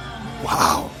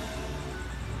 Wow.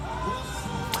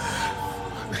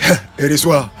 It is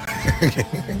well.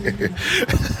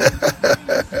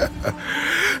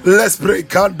 Let's pray.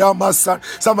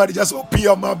 Somebody just open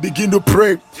your mouth, begin to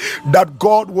pray that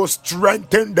God will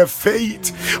strengthen the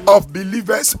faith of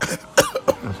believers.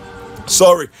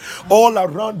 Sorry, all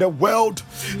around the world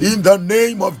in the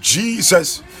name of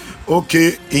Jesus.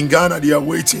 Okay, in Ghana they are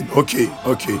waiting. Okay.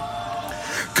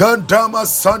 Kandama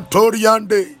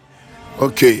Santoriande.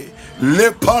 Okay.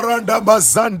 Le paranda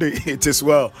bazande, it is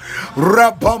well.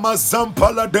 Rapama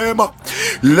zampaladema,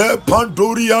 le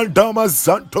pandorian dama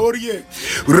zantorie,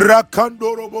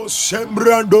 rakandorobo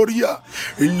sembrandoria,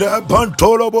 le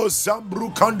pantolobo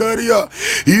zambrukandaria,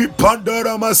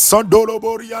 ipandarama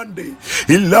sandoloboriande,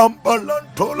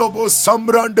 ilampalantolobo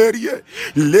sambranderie,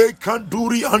 le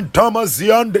kanduri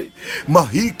antamaziande,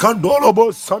 mahi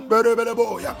kandolobo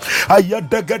samberebeleboya,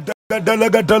 ayadagada.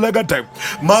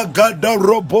 Magada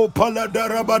robo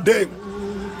paladarabade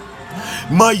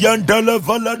Mayandala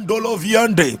Valandolo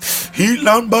Viande,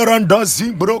 Hilambaranda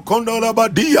Zimbro Kondola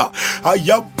Badia,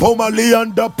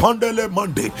 Ayapomalianda Pandele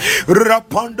Mande,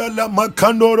 Rapanda la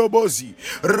Macandoro Bozi,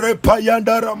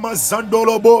 Repayanda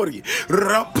Ramazandolo Bori,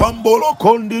 Rapambolo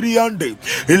Condiriande,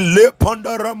 Le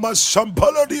Pandarama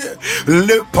Sampaladie,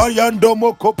 Le Payando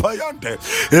Mokopayande,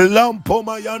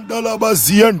 Lampomayanda la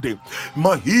Baziande,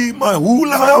 Mahi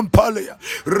Mahula Ampalea,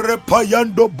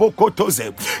 Repayando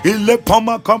Bokotoze, Ile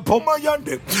Pama Campomayande.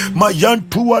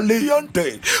 Mayantua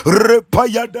leante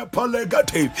repayada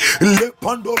palegate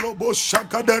lepandolobo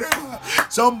shakaderema.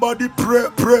 Somebody pray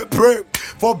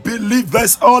for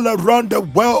believers all around the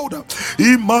world.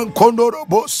 Iman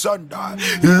kondorobo sanda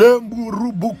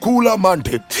lemburubukula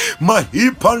mande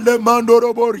mahipale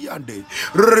mandorobo riande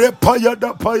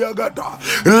repayada payagada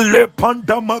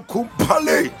lepanda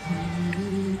makumpale.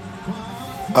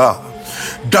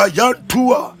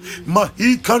 Dayantua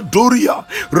Mahikanduria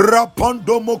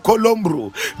Rapandomo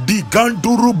Colombro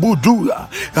Diganduru Budua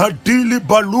Adili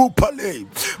Balupale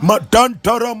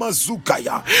Madantara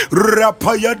Mazukaya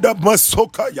Rapayada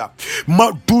Masokaya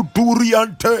Maduduri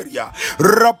Anteria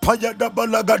Rapayada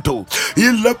Balagato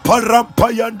Ile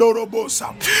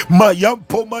Parampayandorobosa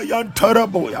Mayampo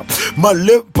Mayantaraboya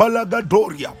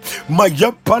Malempalagadoria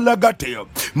Mayampalagatea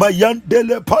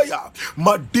Mayandele Paya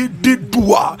Madidi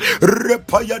Dua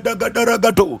Repaya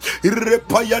Dagadaragadо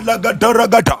Repaya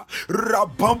Lagadaragata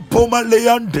Rabampo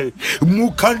Maleande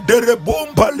Mukandere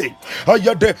Bombale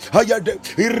Hayade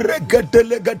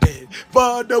Irregadelegate.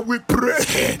 Father, we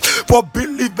pray for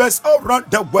believers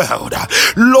around the world,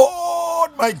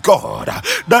 Lord my God,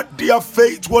 that their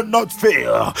faith will not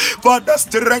fail. Father,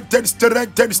 strengthen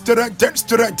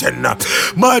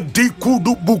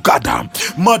Madikudu Bukada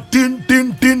Madin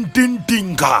din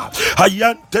dinga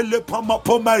Ayantele Pama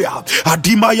Pomaya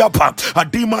Adimayapa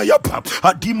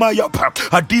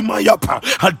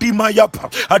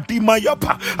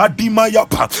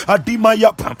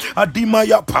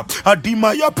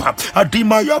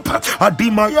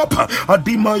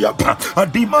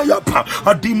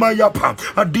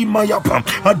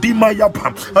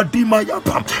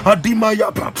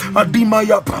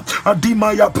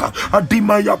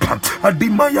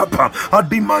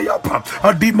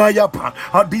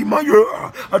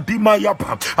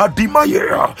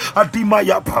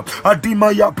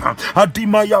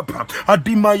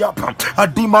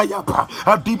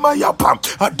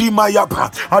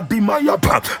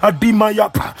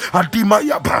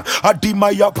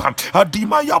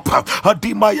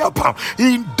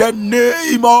in the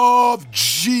name of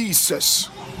Jesus.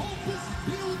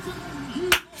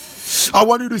 I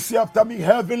want you to say after me,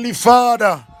 Heavenly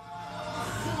Father,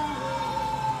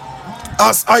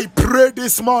 as I pray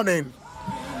this morning,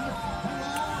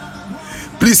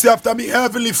 please say after me,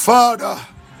 Heavenly Father,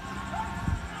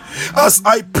 as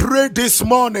I pray this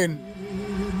morning,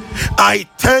 I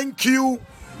thank you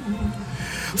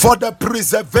for the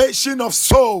preservation of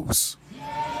souls.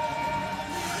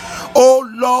 Oh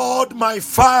Lord, my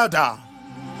Father,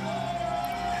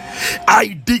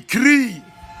 I decree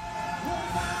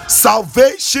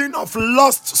salvation of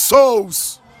lost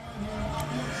souls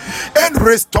and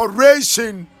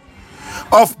restoration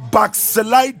of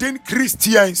backsliding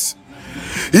Christians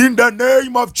in the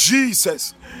name of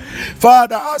Jesus.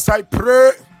 Father, as I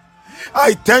pray,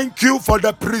 I thank you for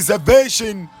the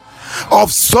preservation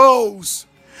of souls.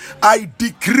 I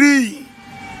decree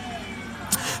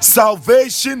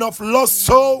salvation of lost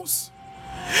souls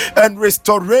and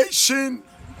restoration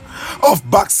of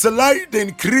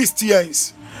backsliding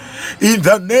Christians in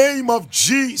the name of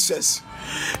Jesus.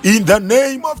 In the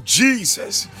name of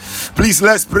Jesus. Please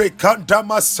let's pray.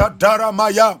 Kantama Sadara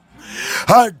Maya.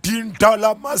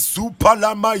 Adindala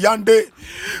Mazupala Mayande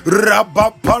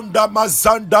Rabapanda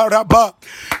Mazandaraba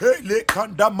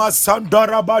Elekanda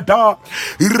Mazandarabada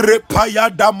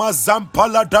Repayada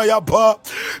Mazampaladayaba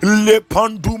Le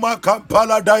Panduma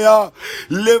Kampaladaya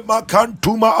Le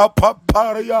Makantuma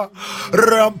Apaparia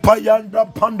Rampayanda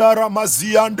Pandara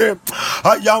Maziande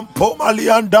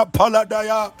Ayampomalianda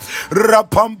Paladaya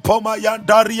Rapampoma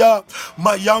yandaria,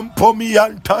 Mayampomi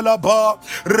yantalaba,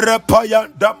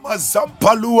 Repayanda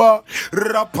mazampalua,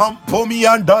 Rapampomi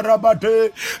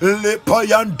yandarabade,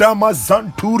 Lepayanda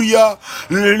mazanturia,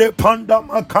 Lepanda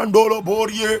makandolo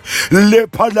borie,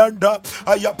 Lepalanda,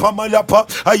 Ayapamalapa,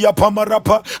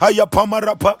 Ayapamarapa,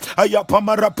 Ayapamarapa,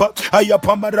 Ayapamarapa,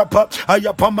 Ayapamarapa, Ayapamarapa,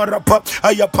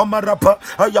 Ayapamarapa,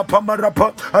 Ayapamarapa,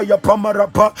 Ayapamarapa,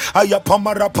 Ayapamarapa, Ayapamarapa,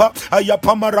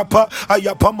 Ayapamarapa,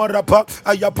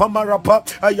 Ayapamarapa,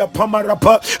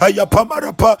 Ayapamarapa, Ayapamarapa,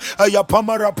 Ayapamarapa,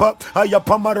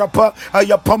 Ayapamarapa,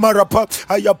 Ayapamarapa,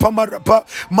 Ayapamarapa,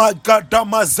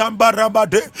 Magadama Zamba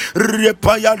Rabade,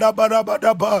 Repayada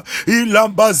Barabadaba,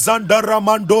 Ilamba Zanda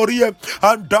Ramandorie,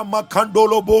 Andama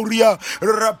Kandolo Boria,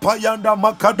 Rapayanda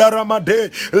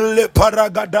Makadaramade,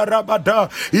 Leparagadara,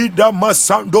 Ida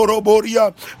Masandoro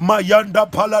Boria, Mayanda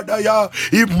Paladaya,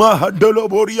 Imahandolo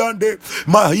Boriande,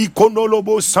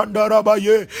 Mahikonolobo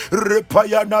Sandarabaye,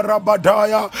 Repayana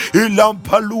Rabadaya,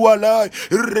 Ilampaluala,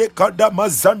 Rekada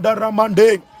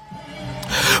Mazandaramande,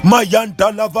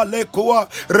 Mayanda Lavalekoa,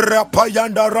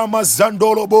 Rapayanda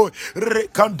Ramazandolobo,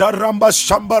 Rekanda Ramba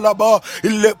Shambalaba,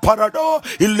 Ile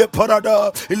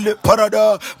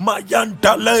Parada,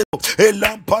 Mayanda Le,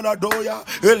 Elampaladoya,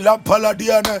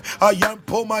 Elampaladiana,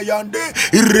 Ayampo Mayande,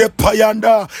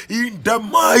 Repayanda, in the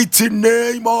mighty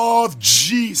name of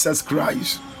Jesus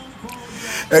Christ.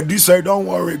 And this say, don't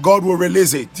worry, God will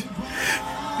release it.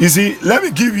 You see, let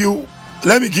me give you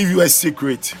a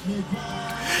secret.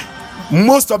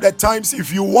 Most of the times,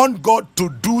 if you want God to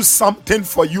do something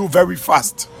for you very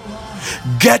fast,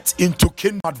 get into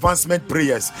kingdom advancement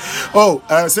prayers. Oh,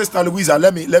 Sister Louisa,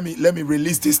 let me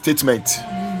release this statement.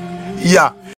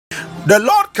 Yeah, the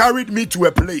Lord carried me to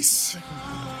a place,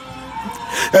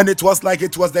 and it was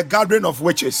the gathering of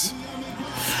witches,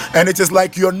 and it is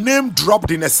like your name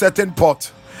dropped in a certain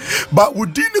pot, but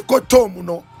within the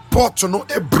pot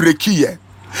a break here.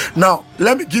 Now,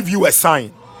 let me give you a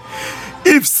sign.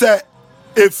 If say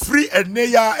a free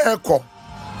Eneya echo,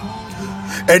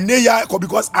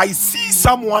 because I see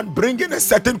someone bringing a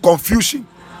certain confusion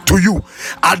to you.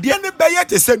 At the end of the day,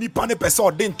 they say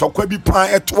person didn't talk like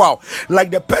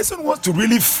the person wants to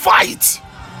really fight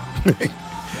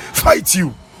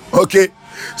you. Okay,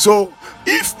 so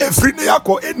if a free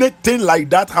Eneya anything like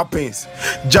that happens,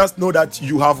 just know that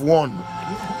you have won.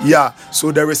 Yeah,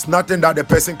 so there is nothing that the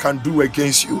person can do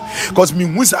against you. Because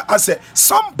I said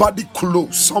somebody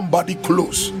close, or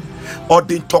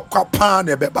they talk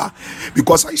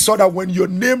because I saw that when your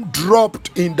name dropped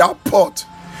in that pot,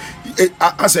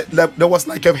 I said there was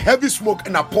like a heavy smoke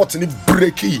in a pot and it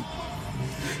breaking.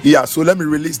 Yeah, so let me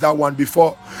release that one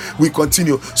before we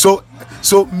continue. So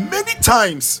many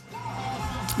times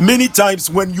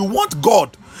when you want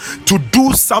God to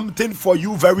do something for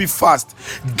you very fast,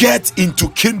 get into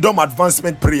kingdom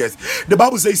advancement prayers. The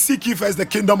Bible says, seek ye first the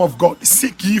kingdom of God.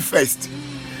 Seek ye first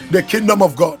the kingdom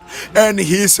of God and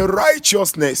his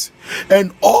righteousness,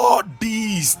 and all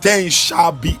these things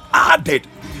shall be added.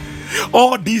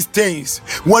 All these things,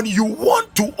 when you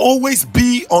want to always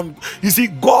be on, you see,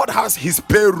 God has his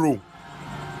payroll.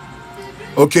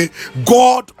 Okay,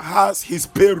 God has his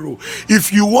payroll.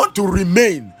 If you want to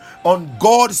remain on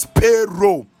God's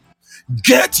payroll,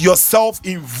 get yourself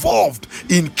involved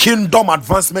in kingdom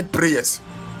advancement prayers.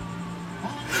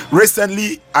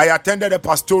 Recently, I attended a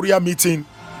pastoral meeting,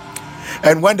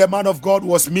 and when the man of God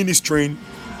was ministering,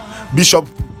 Bishop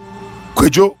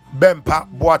Kwejo Bempa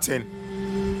Boateng,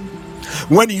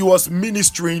 when he was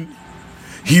ministering,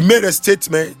 he made a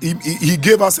statement. He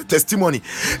gave us a testimony,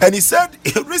 and he said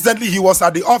recently he was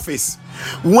at the office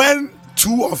when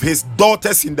two of his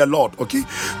daughters in the Lord,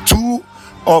 two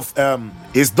of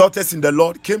his daughters in the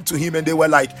Lord came to him, and they were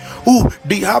like, oh,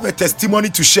 they have a testimony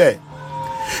to share.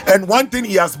 And one thing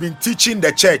he has been teaching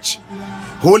the church,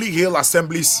 Holy Hill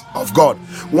Assemblies of God,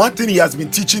 one thing he has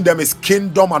been teaching them is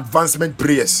kingdom advancement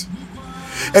prayers.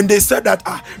 And they said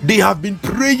that they have been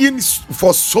praying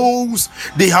for souls.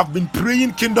 They have been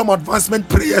praying kingdom advancement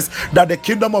prayers, that the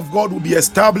kingdom of God will be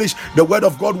established, the word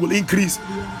of God will increase.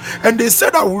 And they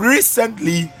said that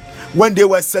recently, when they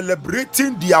were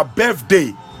celebrating their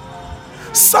birthday,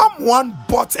 someone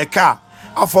bought a car.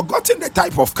 I've forgotten the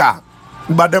type of car,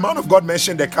 but the man of God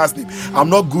mentioned the car's name. I'm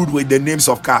not good with the names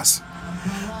of cars,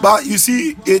 but you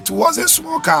see, it was a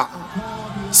small car.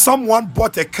 Someone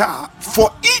bought a car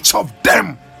for each of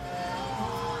them.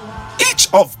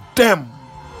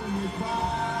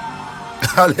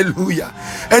 Hallelujah.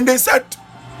 And they said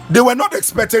they were not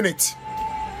expecting it.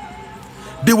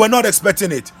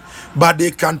 But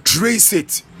they can trace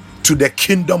it to the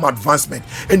kingdom advancement.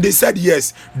 And they said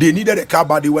yes, they needed a car,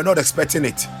 but they were not expecting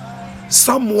it.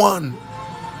 Someone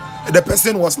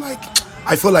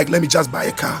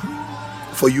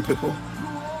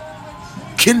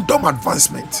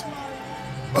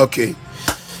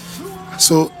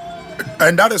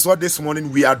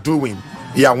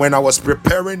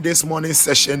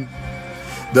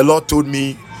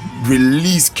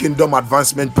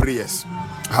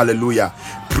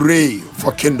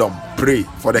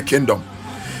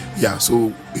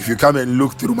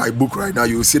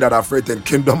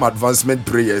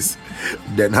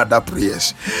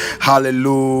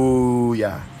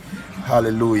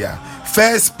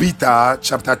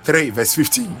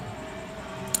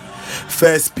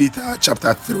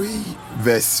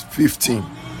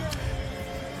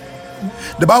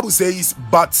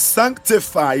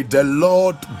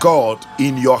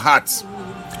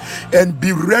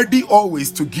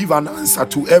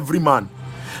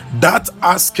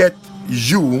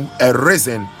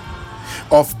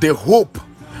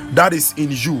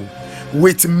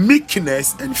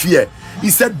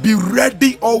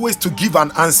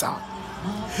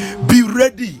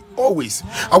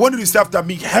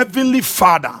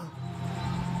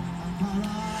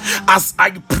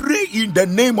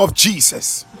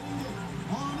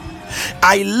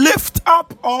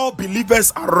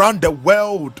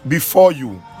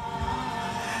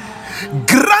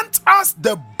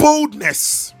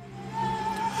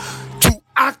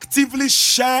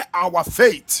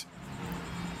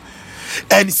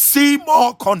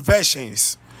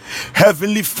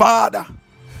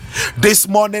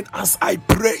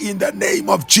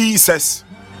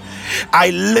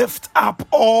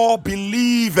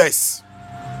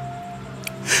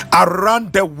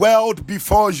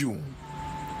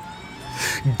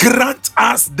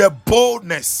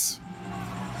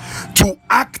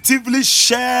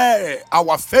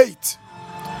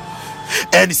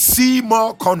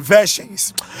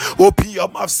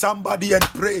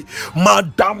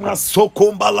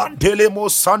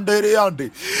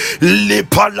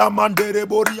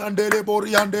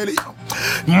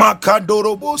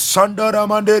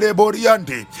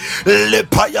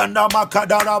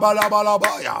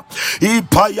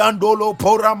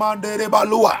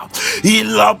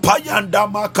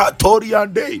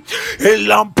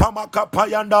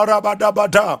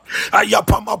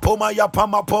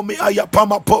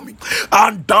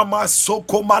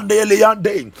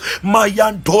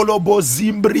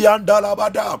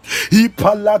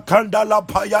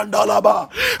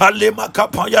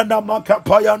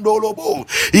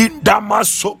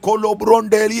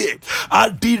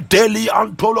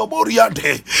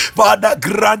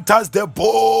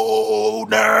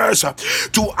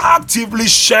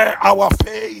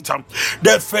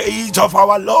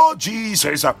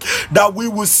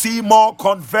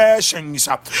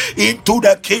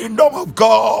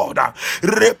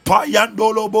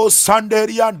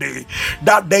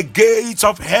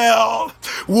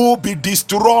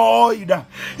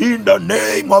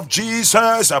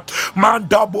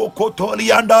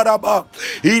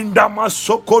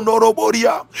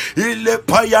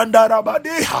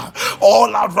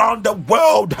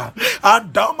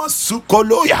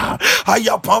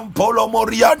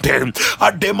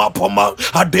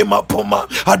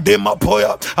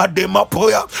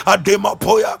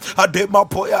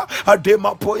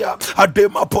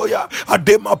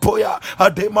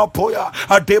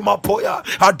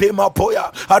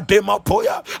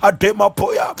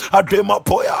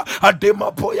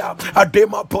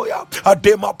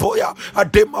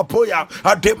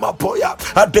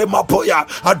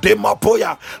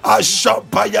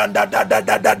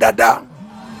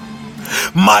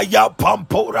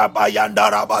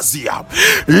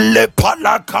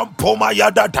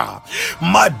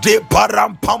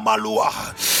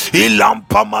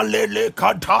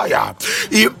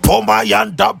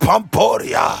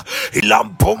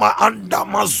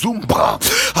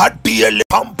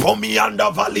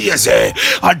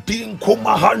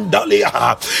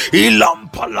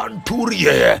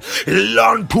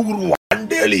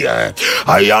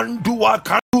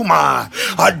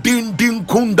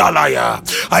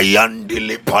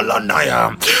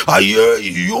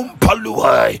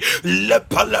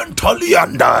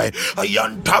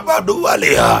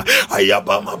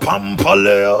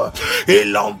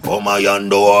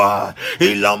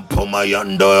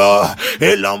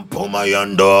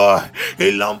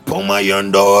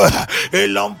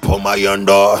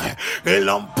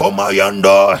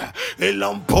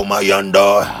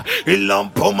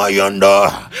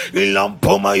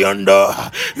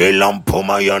mayanda, elampo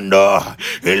mayanda,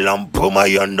 elampo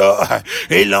mayanda,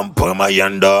 elampo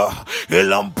mayanda,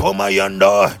 elampo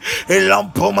mayanda,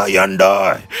 elampo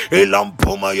mayanda,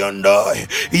 elampo mayanda,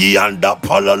 yanda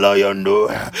palala yando,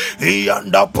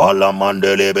 yanda pala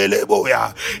mandele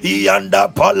beleboya, yanda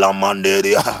pala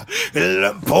manderia,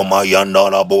 elampo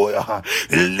mayanda la boya,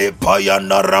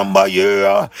 lepayanda ramba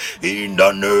yeah, in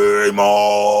the name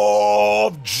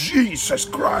of Jesus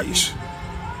Christ.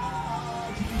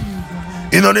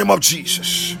 In the name of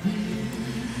Jesus.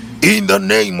 In the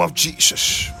name of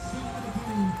Jesus.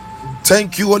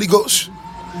 Thank you, Holy Ghost.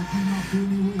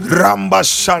 Ramba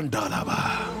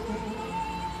Shandalaba.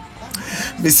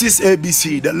 Mrs.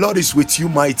 ABC, the Lord is with you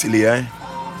mightily, and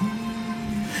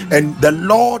the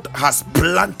Lord has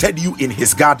planted you in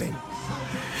his garden.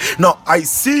 Now I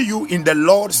see you in the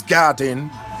Lord's garden,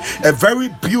 a very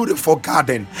beautiful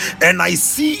garden, and I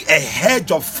see a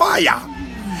hedge of fire,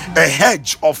 a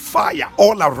hedge of fire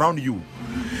all around you,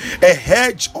 a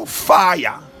hedge of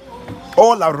fire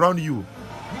all around you.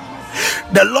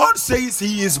 The Lord says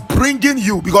he is bringing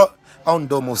you, because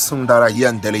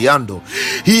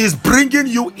he is bringing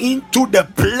you into the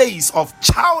place of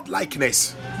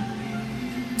childlikeness.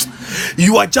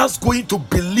 You are just going to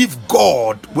believe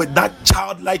God with that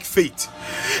childlike faith,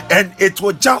 and it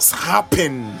will just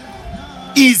happen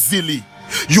easily.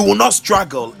 You will not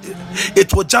struggle.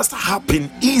 It will just happen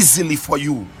easily for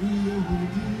you.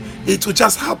 It will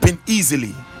just happen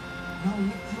easily.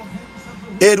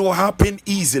 It will happen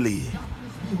easily.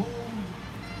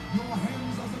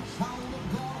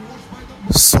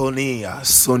 Sonia.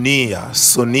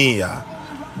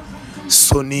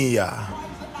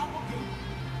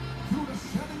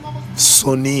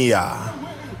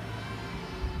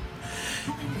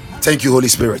 Thank you, Holy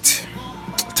Spirit.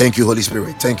 Thank you, Holy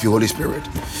Spirit. Thank you, Holy Spirit.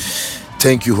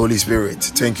 Thank you, Holy Spirit.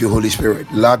 Thank you, Holy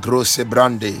Spirit. La grosse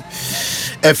brande.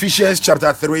 Ephesians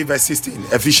chapter 3 verse 16.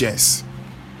 Ephesians.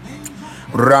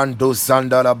 Rando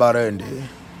sandala barende.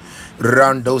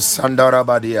 Rando sandara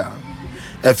badia.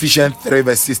 Ephesians 3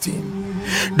 verse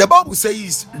 16. The Bible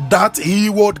says that he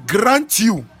would grant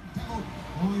you,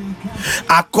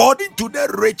 according to the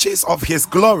riches of his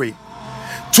glory,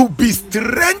 to be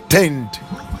strengthened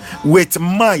with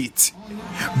might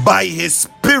by his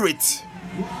spirit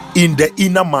in the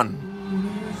inner man.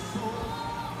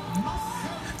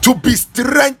 To be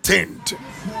strengthened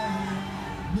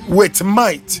with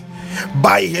might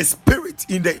by his spirit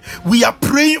in the. We are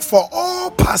praying for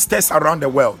all pastors around the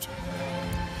world.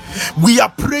 We are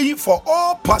praying for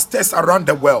all pastors around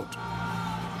the world.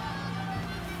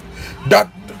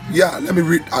 That, yeah, let me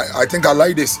read. I think I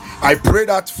like this. I pray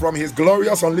that from his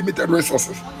glorious unlimited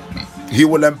resources, he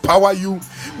will empower you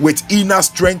with inner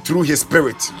strength through his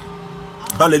spirit.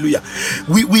 Hallelujah.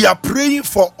 We are praying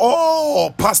for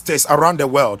all pastors around the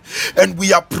world, and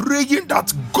we are praying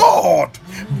that God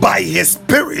by his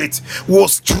spirit will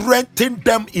strengthen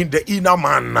them in the inner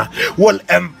man, will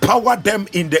empower them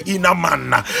in the inner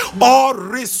man, all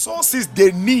resources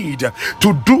they need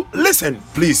to do. Listen,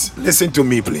 please listen to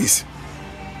me, please.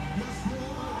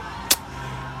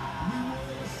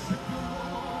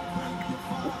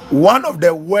 One of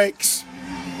the works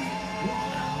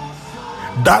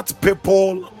that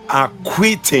people are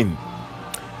quitting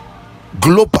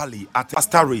globally at a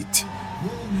faster rate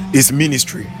is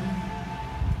ministry.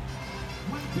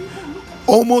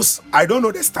 Almost, I don't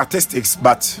know the statistics,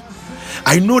 but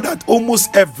I know that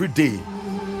almost every day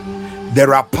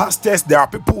there are pastors, there are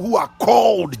people who are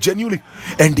called genuinely,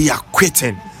 and they are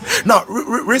quitting. Now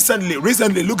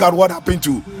recently look at what happened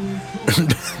to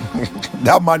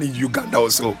that man in Uganda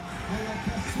also.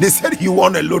 They said he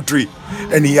won a lottery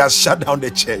and he has shut down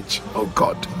the church. Oh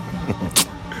God.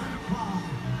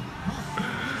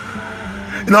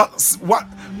 Now, what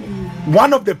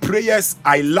one of the prayers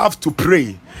I love to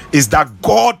pray is that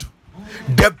God,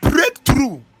 the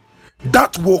breakthrough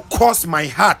that will cause my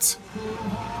heart,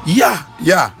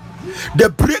 the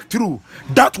breakthrough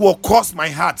that will cause my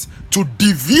heart to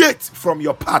deviate from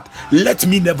your path, let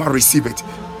me never receive it.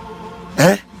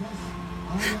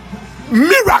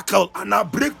 Miracle and a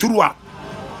breakthrough.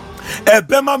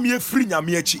 Ebema me free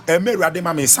nyamiechi, eme rade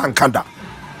ma me sankanda.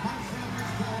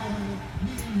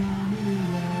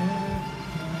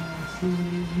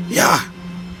 Yeah.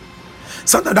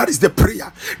 Sometimes that is the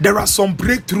prayer. There are some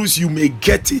breakthroughs, you may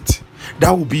get it.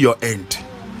 That will be your end.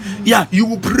 Yeah, you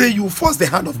will pray, you will force the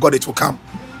hand of God, it will come.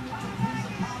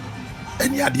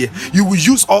 Any idea? You will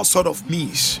use all sort of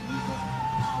means.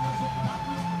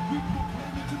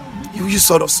 You use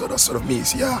sort of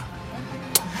means, yeah.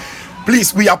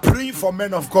 Please, we are praying for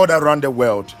men of God around the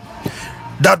world.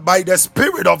 that by the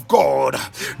Spirit of God,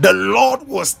 the Lord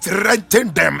will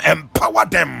strengthen them, empower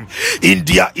them in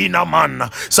their inner man.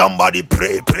 Somebody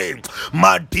pray.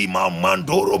 Madima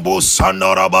mandorobo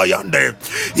sanarabayande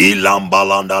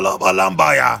ilambalanda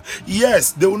labalambaya.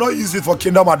 Yes, they will not use it for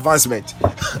kingdom advancement.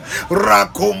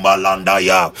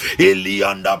 Rakumbalandaya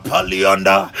Elianda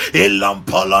Palianda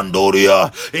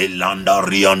Elampalandoria Elanda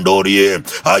Riandorie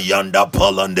Ayanda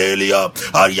Palandelia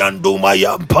Ayanduma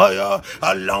Yampaya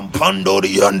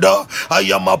Alampandorianda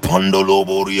Ayama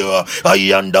Pandoloboria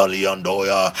Ayanda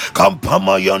Liandoya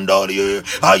Kampama Yandarie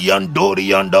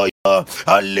Ayandorianda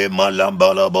Ale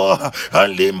malambalaba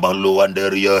ale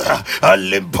maluanderia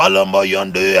ale palama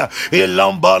yande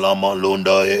elambala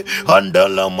malunda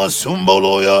andala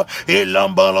masumboloya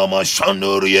elambala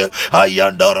mashandoria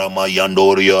ayandara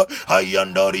mayandoria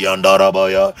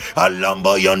ayandariandarabaya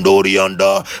alamba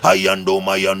yandorianda ayando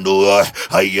mayando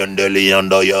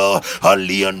ayandelianda ya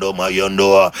aliando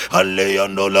mayando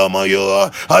aleando lamayo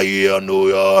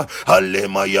ayando ale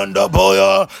mayanda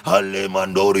boya ale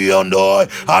mandorianda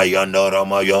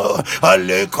Ayandaramaya,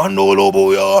 Ale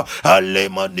Kandoloboya, Ale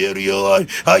Manderia,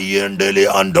 Ayendele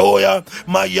Andoya,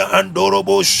 Maya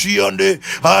Andorobo Shiande,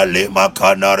 Ale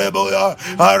Makanareboya,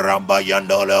 Aramba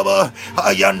Yandalaba,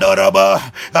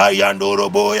 Ayandaraba,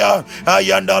 Ayandoroboya,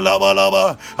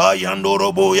 Ayandalabalaba,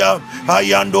 Ayandoroboya,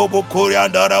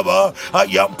 Ayandobokuriandaraba,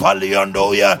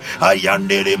 Ayampaliandoya,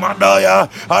 Ayandele Mandaya,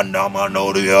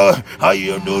 Andamanoria,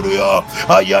 Ayandoria,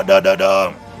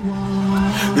 Ayadadada.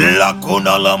 La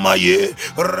Conala Maye,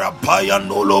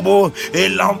 Rapayano Lobo,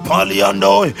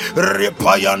 Elampaliando,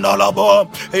 Repayana Labo,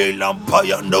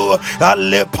 Elampayando,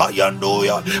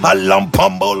 Alepayandoya,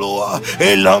 Alampamboloa,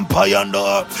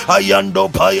 Elampayanda, Ayando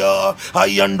Paya,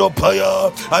 Ayando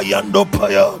Paya, Ayando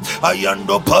Paya,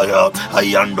 Ayando Paya,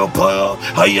 Ayando Paya,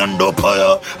 Ayando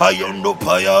Paya, Ayando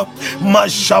Paya,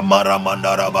 Mashamara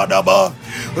Mandarabadaba,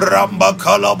 Ramba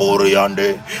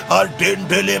Kalaburiande,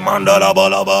 Adendele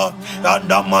Mandalabalaba,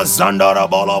 Mazandara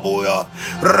Balaboya,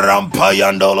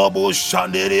 Rampayandalabo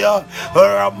Shanderia,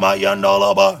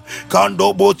 Ramayandalaba,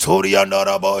 Kandobo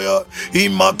Toriandaraboya,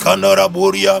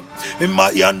 Imakanaraburia,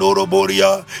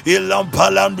 Imayandoroboria,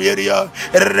 Ilampalamberia,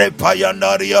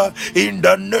 Repayandaria, in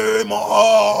the name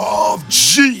of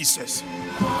Jesus.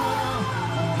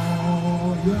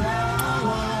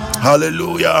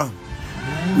 Hallelujah.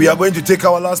 We are going to take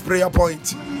our last prayer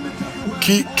point.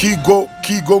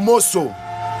 Kigomoso.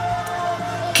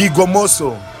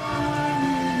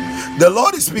 The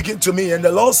Lord is speaking to me, and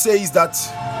the Lord says that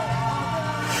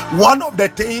one of the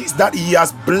things that He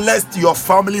has blessed your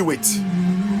family with,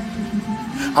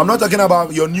 I'm not talking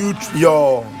about your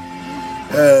neutral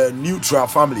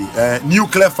family,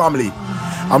 nuclear family.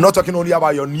 I'm not talking only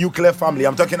about your nuclear family.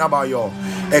 I'm talking about your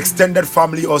extended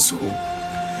family also.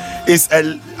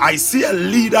 I see a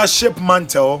leadership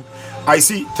mantle. I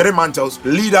see three mantles: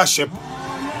 leadership,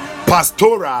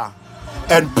 pastoral,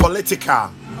 and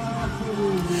political.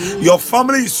 Your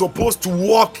family is supposed to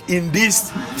walk in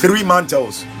these three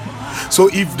mantles. So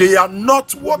if they are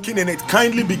not walking in it,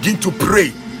 kindly begin to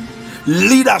pray.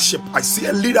 Leadership, I see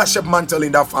a leadership mantle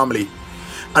in that family,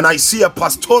 and I see a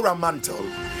pastoral mantle.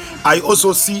 I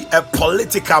also see a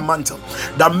political mantle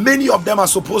that many of them are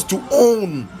supposed to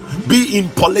be in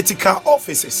political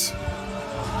offices.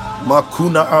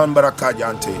 Makuna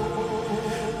Ambarakajante.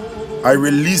 I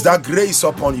release that grace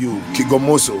upon you,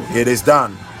 Kigomoso. It is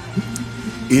done.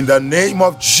 In the name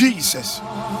of Jesus.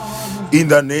 In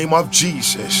the name of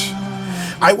Jesus.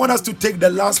 I want us to take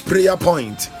the last prayer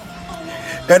point.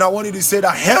 And I want you to say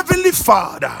that, Heavenly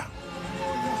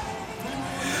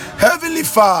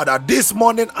Father, this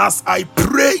morning as I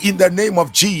pray in the name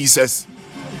of Jesus,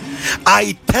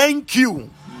 I thank you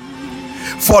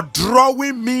for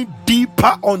drawing me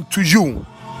deeper unto you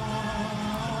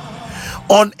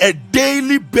on a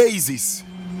daily basis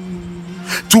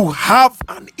to have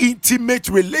an intimate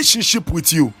relationship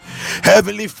with you.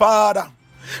 Heavenly Father,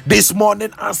 this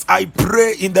morning as I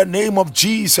pray in the name of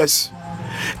Jesus,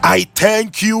 I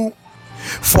thank you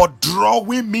for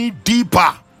drawing me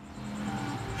deeper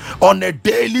on a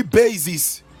daily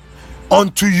basis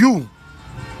unto you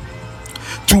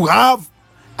to have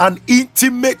an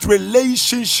intimate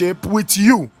relationship with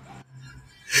you.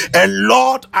 And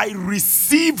Lord, I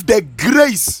receive the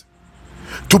grace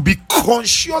to be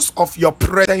conscious of your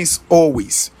presence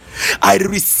always. I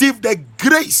receive the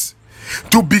grace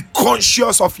to be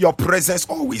conscious of your presence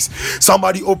always.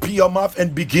 Somebody open your mouth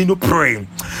and begin to pray.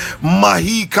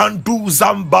 Mahikandu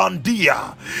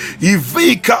Zambandia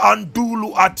Ivika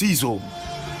Andulu Atizo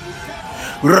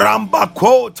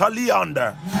Rambako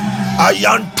Talianda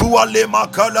Ayantua Lema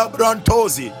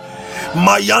Kalabrantozi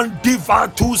Mayandiva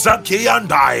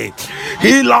Tuzakiandai,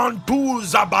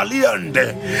 Hilantuza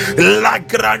Baliande, La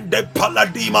Grande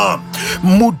Paladima,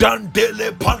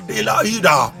 Mudandele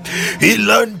Pandelaida,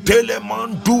 Ilantele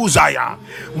Manduzaya,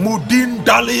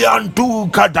 Mudindali Antu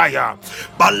Kadaya,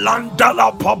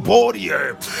 Balandala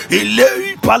Paborie,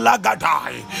 Ilei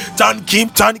Palagadai, Tankim,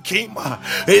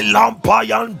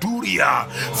 Elampayanduria,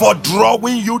 for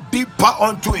drawing you deeper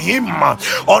unto him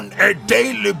on a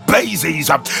daily basis,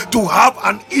 to have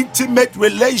an intimate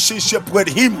relationship with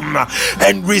him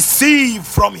and receive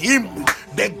from him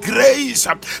the grace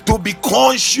to be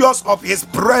conscious of his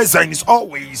presence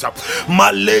always.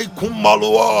 Malaikum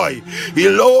maloi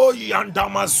iloi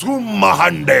andamazuma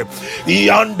hande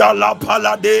yandala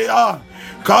paladea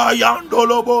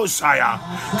Kayandolobo saya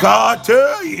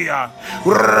kateya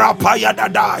rapaya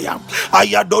dadaya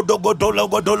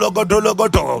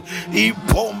ayadodogodologodologodologodo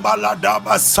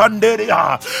ipombaladaba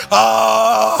sanderia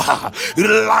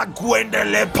la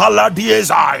guendele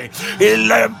paladiesai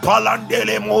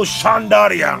ilempalandele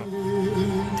moshandaria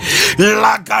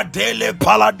Lagadele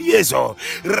paladieso,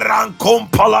 rancom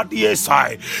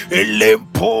paladiesai,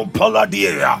 lempo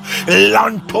paladia,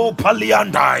 lanto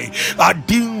paliandai,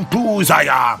 adim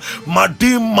duzaya,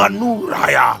 madim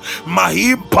manuraya,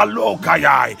 mahim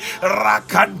palokayai,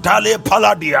 rakantale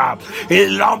paladia,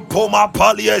 lampoma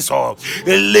palieso,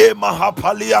 lema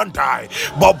hapaliandai,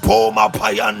 baboma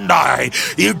payandai,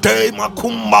 ide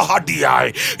makumba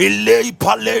hadiai, ile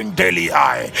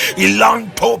palendeliai,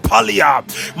 ilanto palia.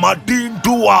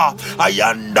 Madindua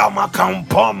ayanda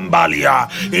makampambalia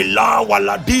ila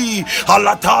waladi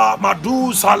halata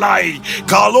madusalai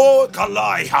kalo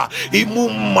kalaiha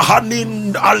imum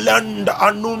hanin aland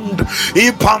anund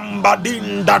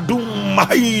ipambadinda dum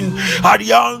mahin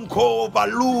arianko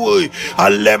balui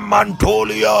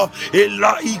alemantolia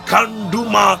ila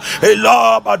ikanduma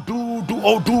ila badudu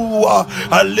odua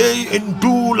ale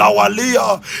indula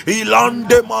walia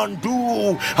ilande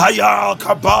mandu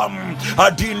ayakabam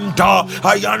adinta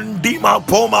ayandima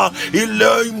poma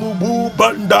ile mubu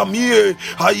bandamie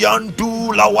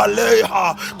ayandu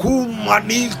lawaleha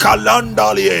kumani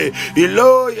kalandalie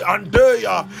ile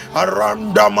andeya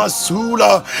aranda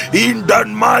masula in the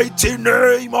mighty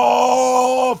name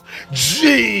of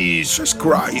Jesus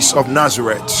Christ of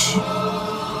Nazareth.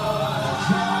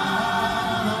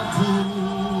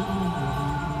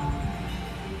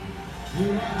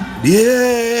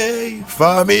 Yeah,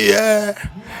 family.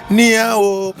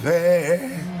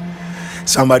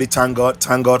 Somebody thank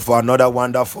God for another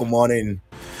wonderful morning.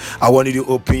 I want you to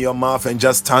open your mouth and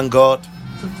just thank God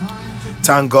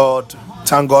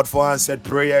for answered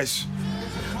prayers.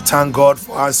 Thank God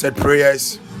for answered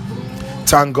prayers.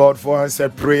 Thank God for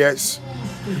answered prayers.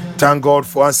 Thank God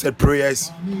for answered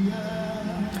prayers.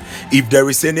 If there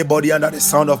is anybody under the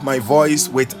sound of my voice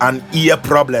with an ear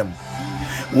problem,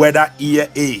 whether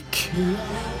earache,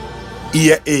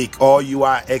 or you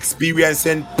are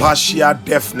experiencing partial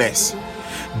deafness,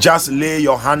 just lay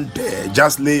your hand there.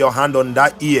 Just lay your hand on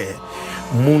that ear.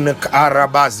 Munak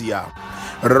Arabazia.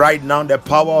 Right now, the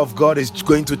power of God is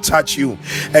going to touch you.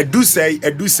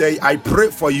 Edu say, I pray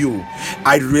for you.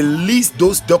 I release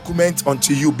those documents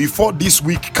unto you before this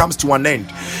week comes to an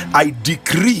end. I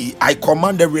decree, I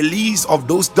command the release of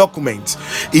those documents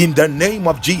in the name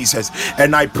of Jesus.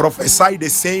 And I prophesy the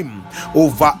same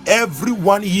over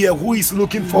everyone here who is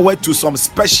looking forward to some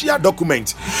special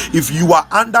documents. If you are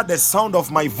under the sound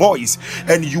of my voice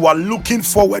and you are looking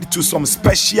forward to some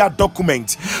special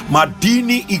documents,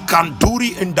 Madini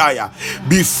Ikanduri Ndaya,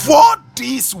 before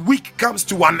this week comes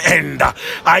to an end,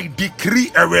 I decree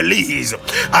a release.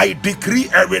 I decree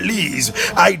a release.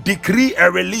 I decree a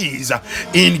release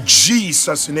in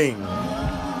Jesus' name.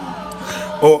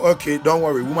 Oh, okay, don't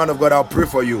worry, woman of God, I'll pray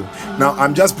for you. Now,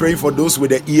 I'm just praying for those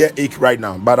with the earache right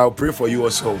now, but I'll pray for you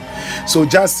also. So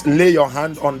just lay your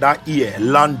hand on that ear.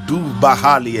 Landu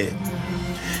Bahalie,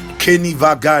 Keni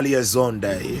Vagalia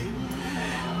Zonde.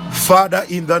 Father,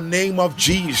 in the name of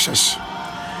Jesus,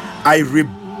 I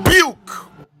rebuke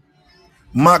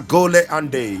Magole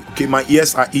Ande. Okay, my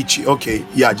ears are itchy. Okay,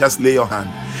 yeah, just lay your hand.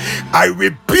 I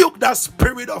rebuke that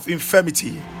spirit of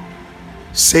infirmity.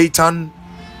 Satan,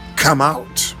 come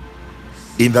out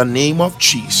in the name of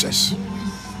Jesus.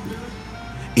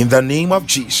 In the name of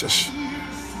Jesus.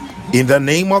 In the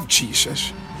name of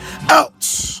Jesus. Out.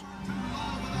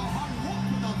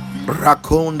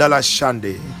 Rakonda la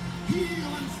Shande.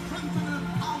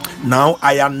 Now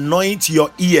I anoint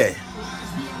your ear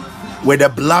with the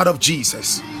blood of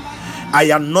Jesus.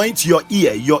 I anoint your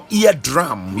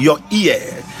eardrum, your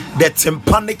ear, the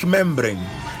tympanic membrane.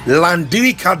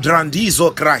 Landrika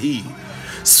drandizo krahi.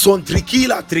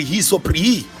 Sontrikila trihiso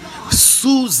prihi.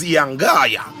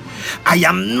 Suziangaya. I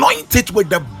anoint it with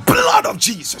the blood of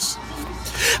Jesus.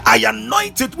 I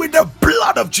anoint it with the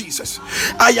blood of Jesus.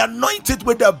 I anoint it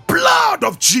with the blood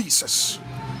of Jesus.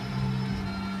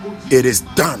 It is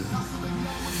done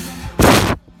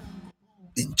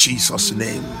in Jesus'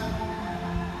 name.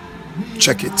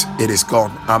 Check it. It is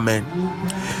gone. Amen.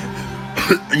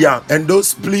 Yeah, and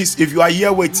those, please, if you are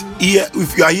here with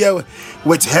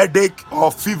headache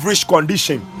or feverish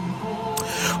condition,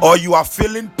 or you are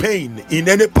feeling pain in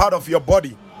any part of your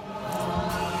body,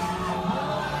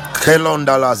 Kelon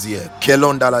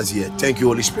Dalazier. Thank you,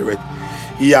 Holy Spirit.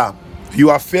 Yeah, you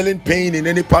are feeling pain in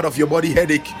any part of your body,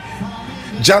 headache,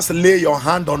 just lay your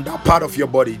hand on that part of your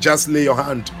body. Just lay your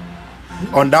hand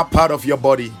on that part of your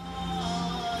body.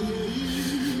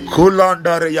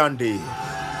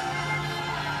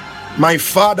 My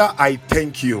Father, I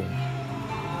thank you.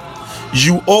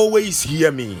 You always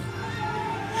hear me.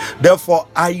 Therefore,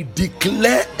 I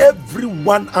declare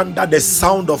everyone under the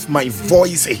sound of my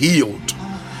voice healed.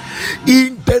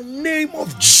 In the name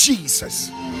of Jesus,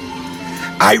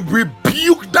 I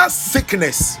rebuke that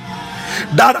sickness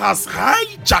that has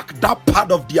hijacked that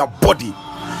part of their body.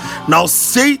 Now,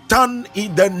 Satan,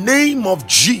 in the name of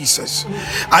Jesus,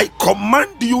 I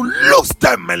command you, loose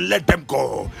them and let them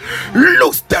go.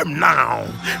 Loose them now.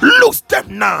 Loose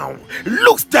them now.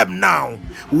 Loose them now.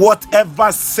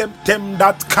 Whatever symptom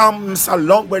that comes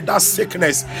along with that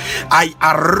sickness, I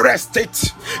arrest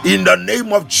it in the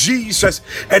name of Jesus,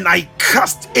 and I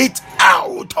cast it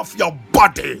out of your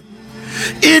body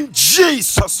in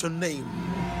Jesus' name.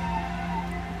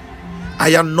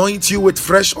 I anoint you with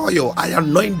fresh oil. I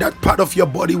anoint that part of your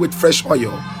body with fresh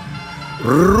oil.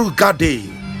 Rugade,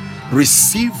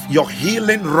 receive your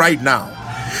healing right now.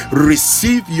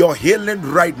 Receive your healing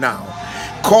right now.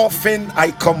 Coughing,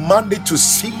 I command it to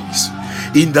cease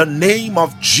in the name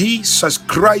of Jesus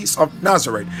Christ of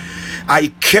Nazareth.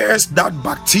 I curse that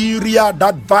bacteria,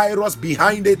 that virus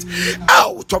behind it,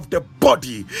 out of the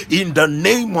body in the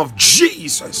name of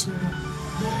Jesus.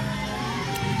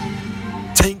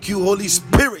 Thank you, Holy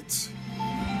Spirit.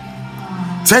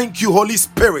 Thank you, Holy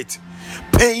Spirit.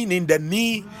 Pain in the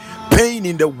knee, pain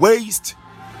in the waist.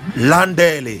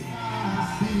 Landele.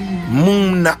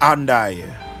 Muna andai.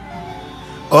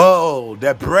 Oh,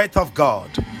 the breath of God.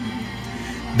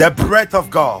 The breath of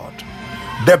God.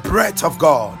 The breath of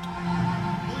God.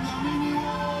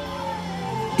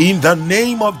 In the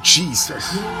name of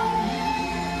Jesus.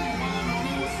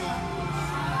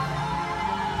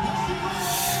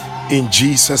 In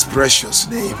Jesus' precious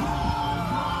name.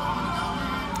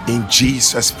 In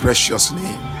Jesus' precious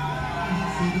name.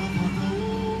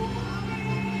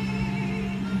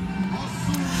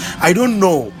 I don't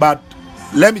know, but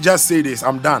let me just say this.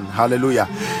 I'm done. Hallelujah.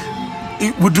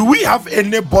 Do we have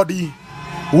anybody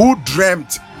who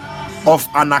dreamt of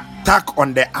an attack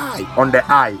on the eye? On the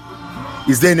eye.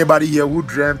 Is there anybody here who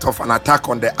dreamt of an attack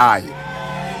on the eye?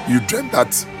 You dreamt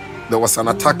that there was an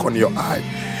attack on your eye.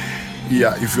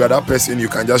 Yeah, if you are that person, you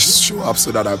can just show up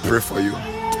so that I pray for you.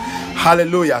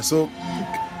 Hallelujah. So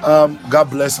God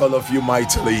bless all of you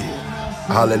mightily.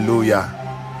 Hallelujah.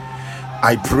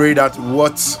 I pray that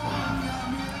whatever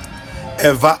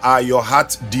are your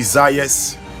heart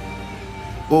desires.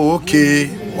 Oh, okay.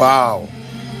 Wow.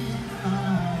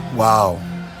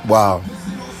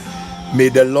 May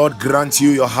the Lord grant you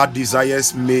your heart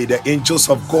desires. May the angels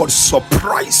of God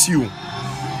surprise you.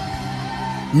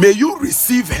 May you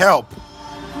receive help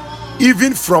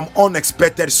even from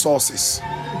unexpected sources.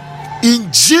 In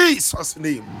Jesus'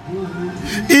 name.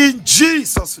 In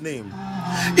Jesus' name.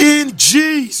 In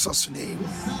Jesus' name.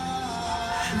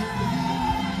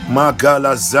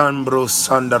 Magala Zambro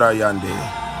Sandarayande.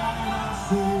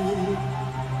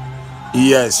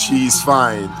 Yes, she is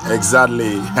fine.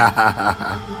 Exactly.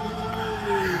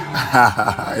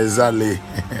 Exactly.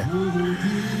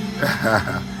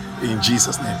 In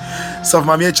Jesus' name. So,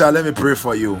 Mamiecha, let me pray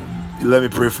for you. Let me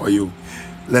pray for you.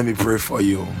 Let me pray for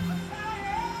you.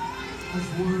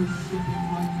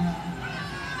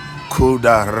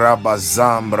 Kuda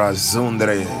Rabazambra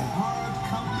Zundre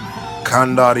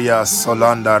Kandaria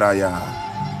Solandaraya.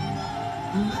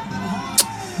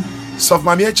 So,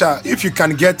 Mamiecha, if you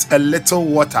can get a little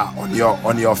water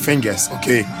on your fingers,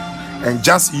 okay, and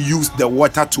just use the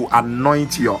water to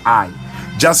anoint your eye.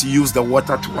 Just use the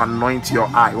water to anoint your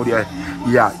eye.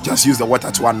 Yeah, just use the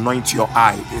water to anoint your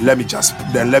eye. Let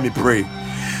me pray.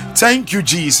 Thank you,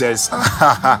 Jesus.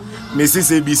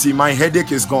 Mrs. ABC, my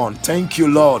headache is gone. Thank you,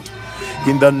 Lord.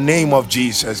 In the name of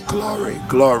Jesus. Glory,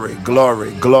 glory,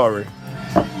 glory, glory,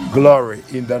 glory.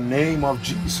 In the name of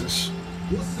Jesus.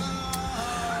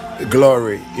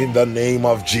 Glory in the name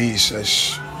of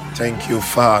Jesus. Thank you,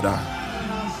 Father.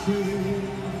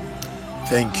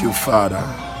 Thank you, Father.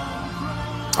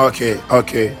 Okay,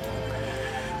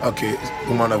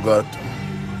 woman of God.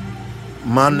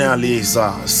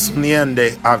 Manaliza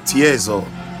suniende actiezo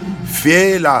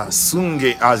fiela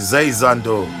sunge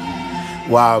azeizando.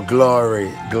 Wow,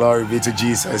 glory be to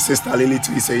Jesus. Sister Lily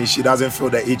too is saying she doesn't feel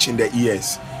the itch in the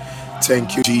ears.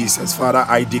 Thank you, Jesus. Father,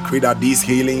 I decree that these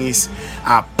healings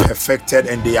are perfected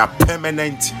and they are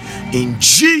permanent in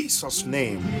Jesus'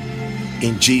 name.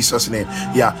 In Jesus' name.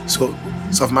 Yeah, so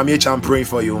Mami, I'm praying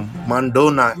for you.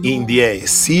 Mandona in the air.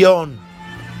 Sion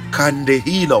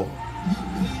Kandehilo.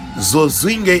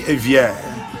 Zozwinge Evie.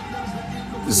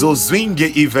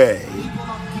 Zozwinge Ive.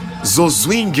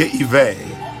 Zozwinge Ive.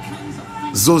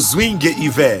 Zozwinge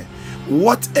Ive.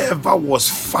 Whatever was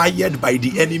fired by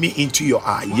the enemy into your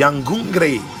eye,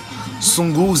 Yangungre,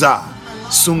 Sunguza,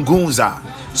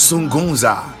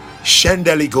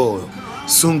 Shendeligo,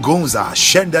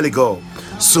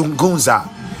 Sungunza.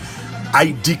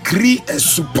 I decree a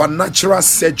supernatural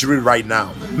surgery right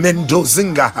now.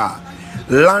 Mendozingaha,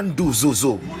 Landu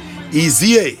Zozo,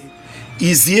 Izie.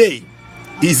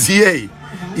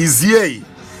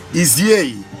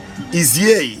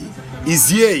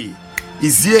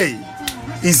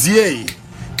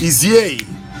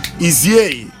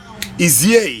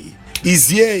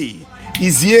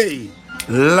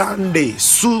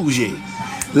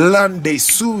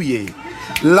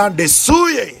 Lande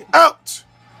suye out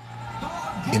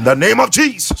in the name of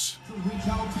Jesus,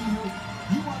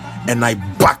 and I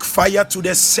backfire to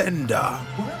the sender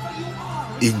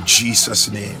in Jesus'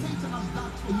 name.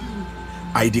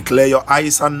 I declare your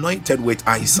eyes anointed with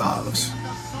eye salves.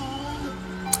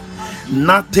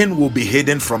 Nothing will be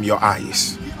hidden from your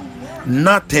eyes.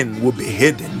 Nothing will be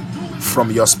hidden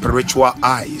from your spiritual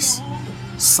eyes.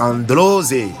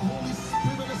 Sandroze,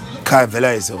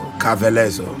 Cavelezo,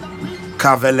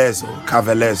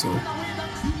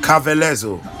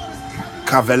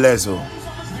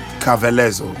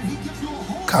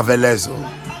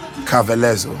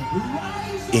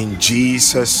 in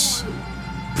Jesus'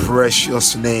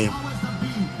 precious name,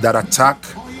 that attack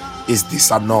is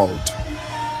disannulled.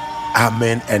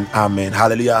 Amen and amen.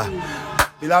 Hallelujah.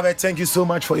 Beloved, thank you so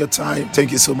much for your time.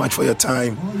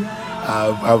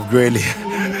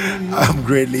 I'm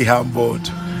greatly humbled,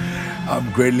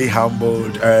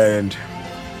 and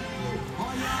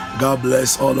God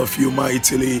bless all of you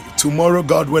mightily. Tomorrow,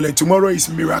 God willing, tomorrow is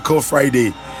Miracle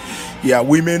Friday. Yeah,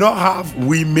 we may not have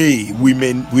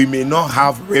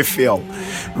refill.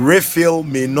 Refill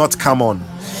may not come on.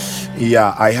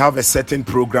 Yeah, I have a certain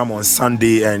program on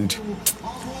Sunday and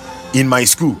in my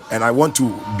school, and I want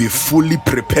to be fully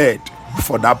prepared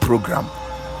for that program.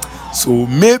 So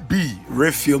maybe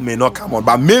refill may not come on,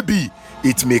 but maybe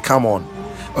it may come on.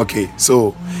 Okay,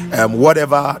 so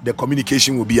whatever the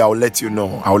communication will be, I'll let you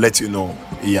know.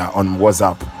 Yeah, on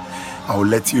WhatsApp, I'll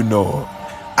let you know.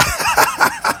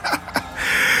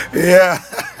 Yeah.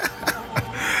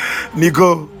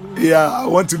 Nico, yeah, I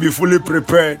want to be fully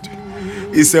prepared.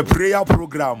 It's a prayer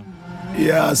program.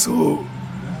 Yeah, so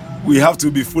we have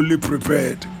to be fully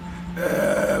prepared.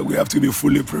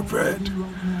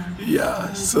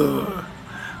 Yeah, so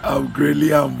I'm greatly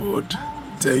humbled.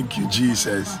 Thank you,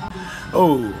 Jesus.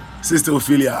 Oh, Sister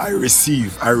Ophelia, I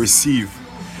receive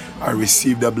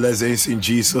the blessings in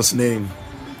Jesus' name.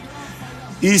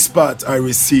 Ispat, I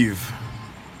receive.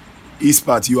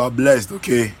 Ispat, you are blessed,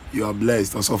 okay? You are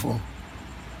blessed, Osofo.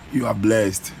 You are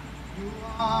blessed.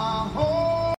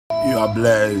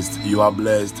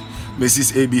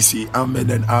 Mrs. ABC, amen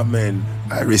and amen.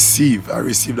 I receive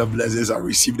the blessings, I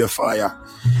receive the fire.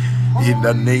 In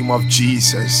the name of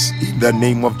Jesus.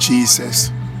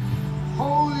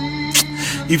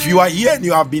 If you are here and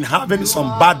you have been having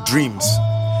some bad dreams,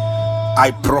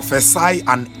 I prophesy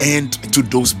an end to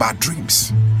those bad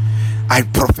dreams. I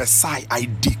prophesy, I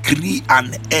decree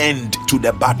an end to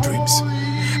the bad dreams.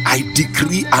 I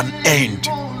decree an end.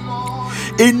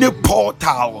 Any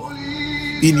portal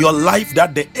in your life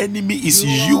that the enemy is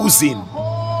using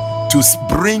to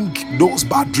bring those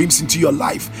bad dreams into your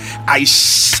life, I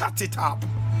shut it up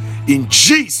in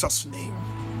Jesus' name.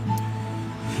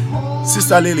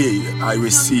 Sister Lily, I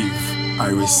receive.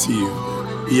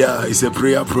 Yeah, it's a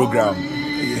prayer program.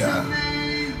 Yeah.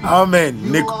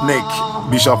 Amen.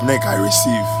 Bishop Nick, I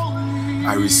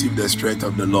receive the strength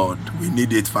of the Lord. We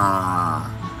need it for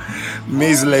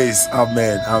Miss Lace.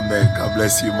 Amen. God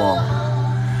bless you, Mom.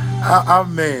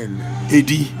 Amen.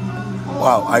 Eddie.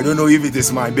 Wow, I don't know if it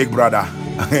is my big brother.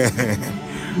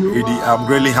 Eddie, I'm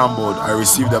greatly humbled. I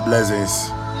receive the blessings.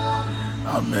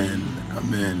 Amen.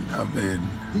 Amen. Amen.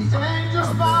 The angels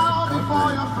Amen. bow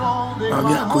before your throne. They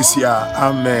Amen. cry, Akusia.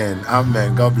 Amen.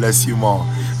 Amen. God bless you more.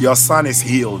 Your son is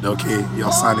healed, okay?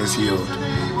 Your son is healed.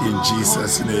 In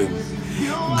Jesus' name.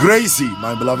 Gracie,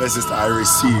 my beloved sister, I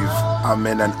receive.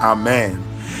 Amen and amen.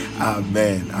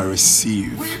 Amen. I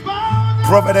receive.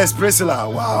 Prophetess Priscilla.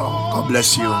 Wow. God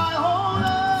bless you.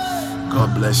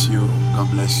 God bless you.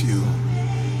 God bless you.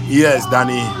 Yes,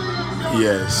 Danny.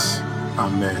 Yes.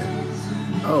 Amen.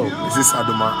 Oh, Mrs.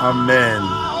 Adoma. Amen.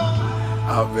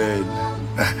 Amen.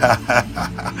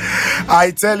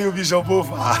 I tell you, Bishop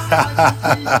Bofa.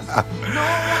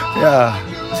 Yeah.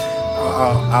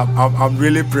 I'm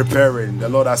really preparing. The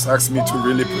Lord has asked me to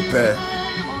really prepare.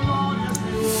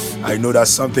 I know that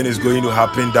something is going to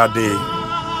happen that day.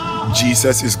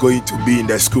 Jesus is going to be in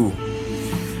the school.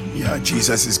 Yeah,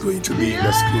 Jesus is going to be in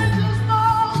the school.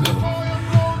 So,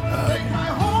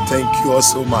 thank you all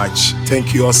so much.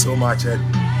 Thank you all so much. And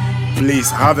please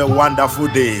have a wonderful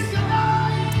day.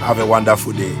 Have a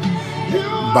wonderful day.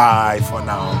 Bye for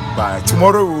now. Bye.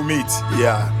 Tomorrow we'll meet.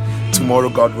 Yeah. Tomorrow,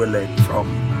 God willing, from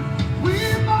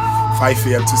 5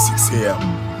 a.m. to 6 a.m.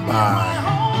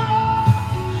 Bye.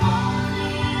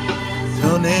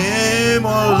 Your name,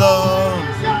 oh Lord.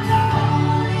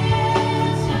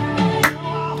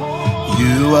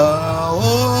 You are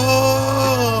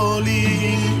holy.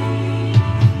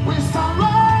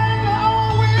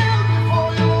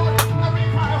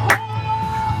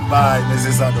 Bye,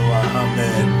 Mrs. Adowa.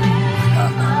 Amen.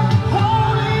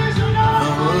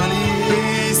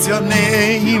 Holy is your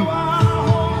name.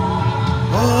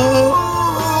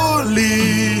 Holy.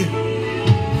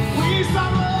 we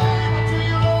surrender to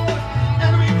you,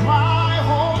 and we cry,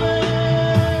 holy.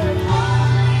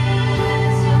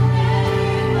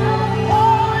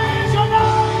 Holy is your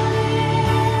name.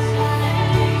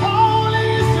 Holy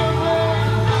is your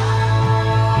name.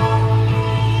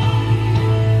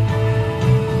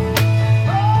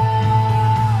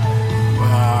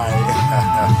 Bye.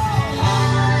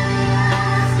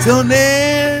 Your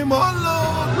name, oh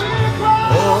Lord. We cry,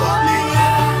 Holy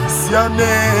is your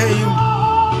name.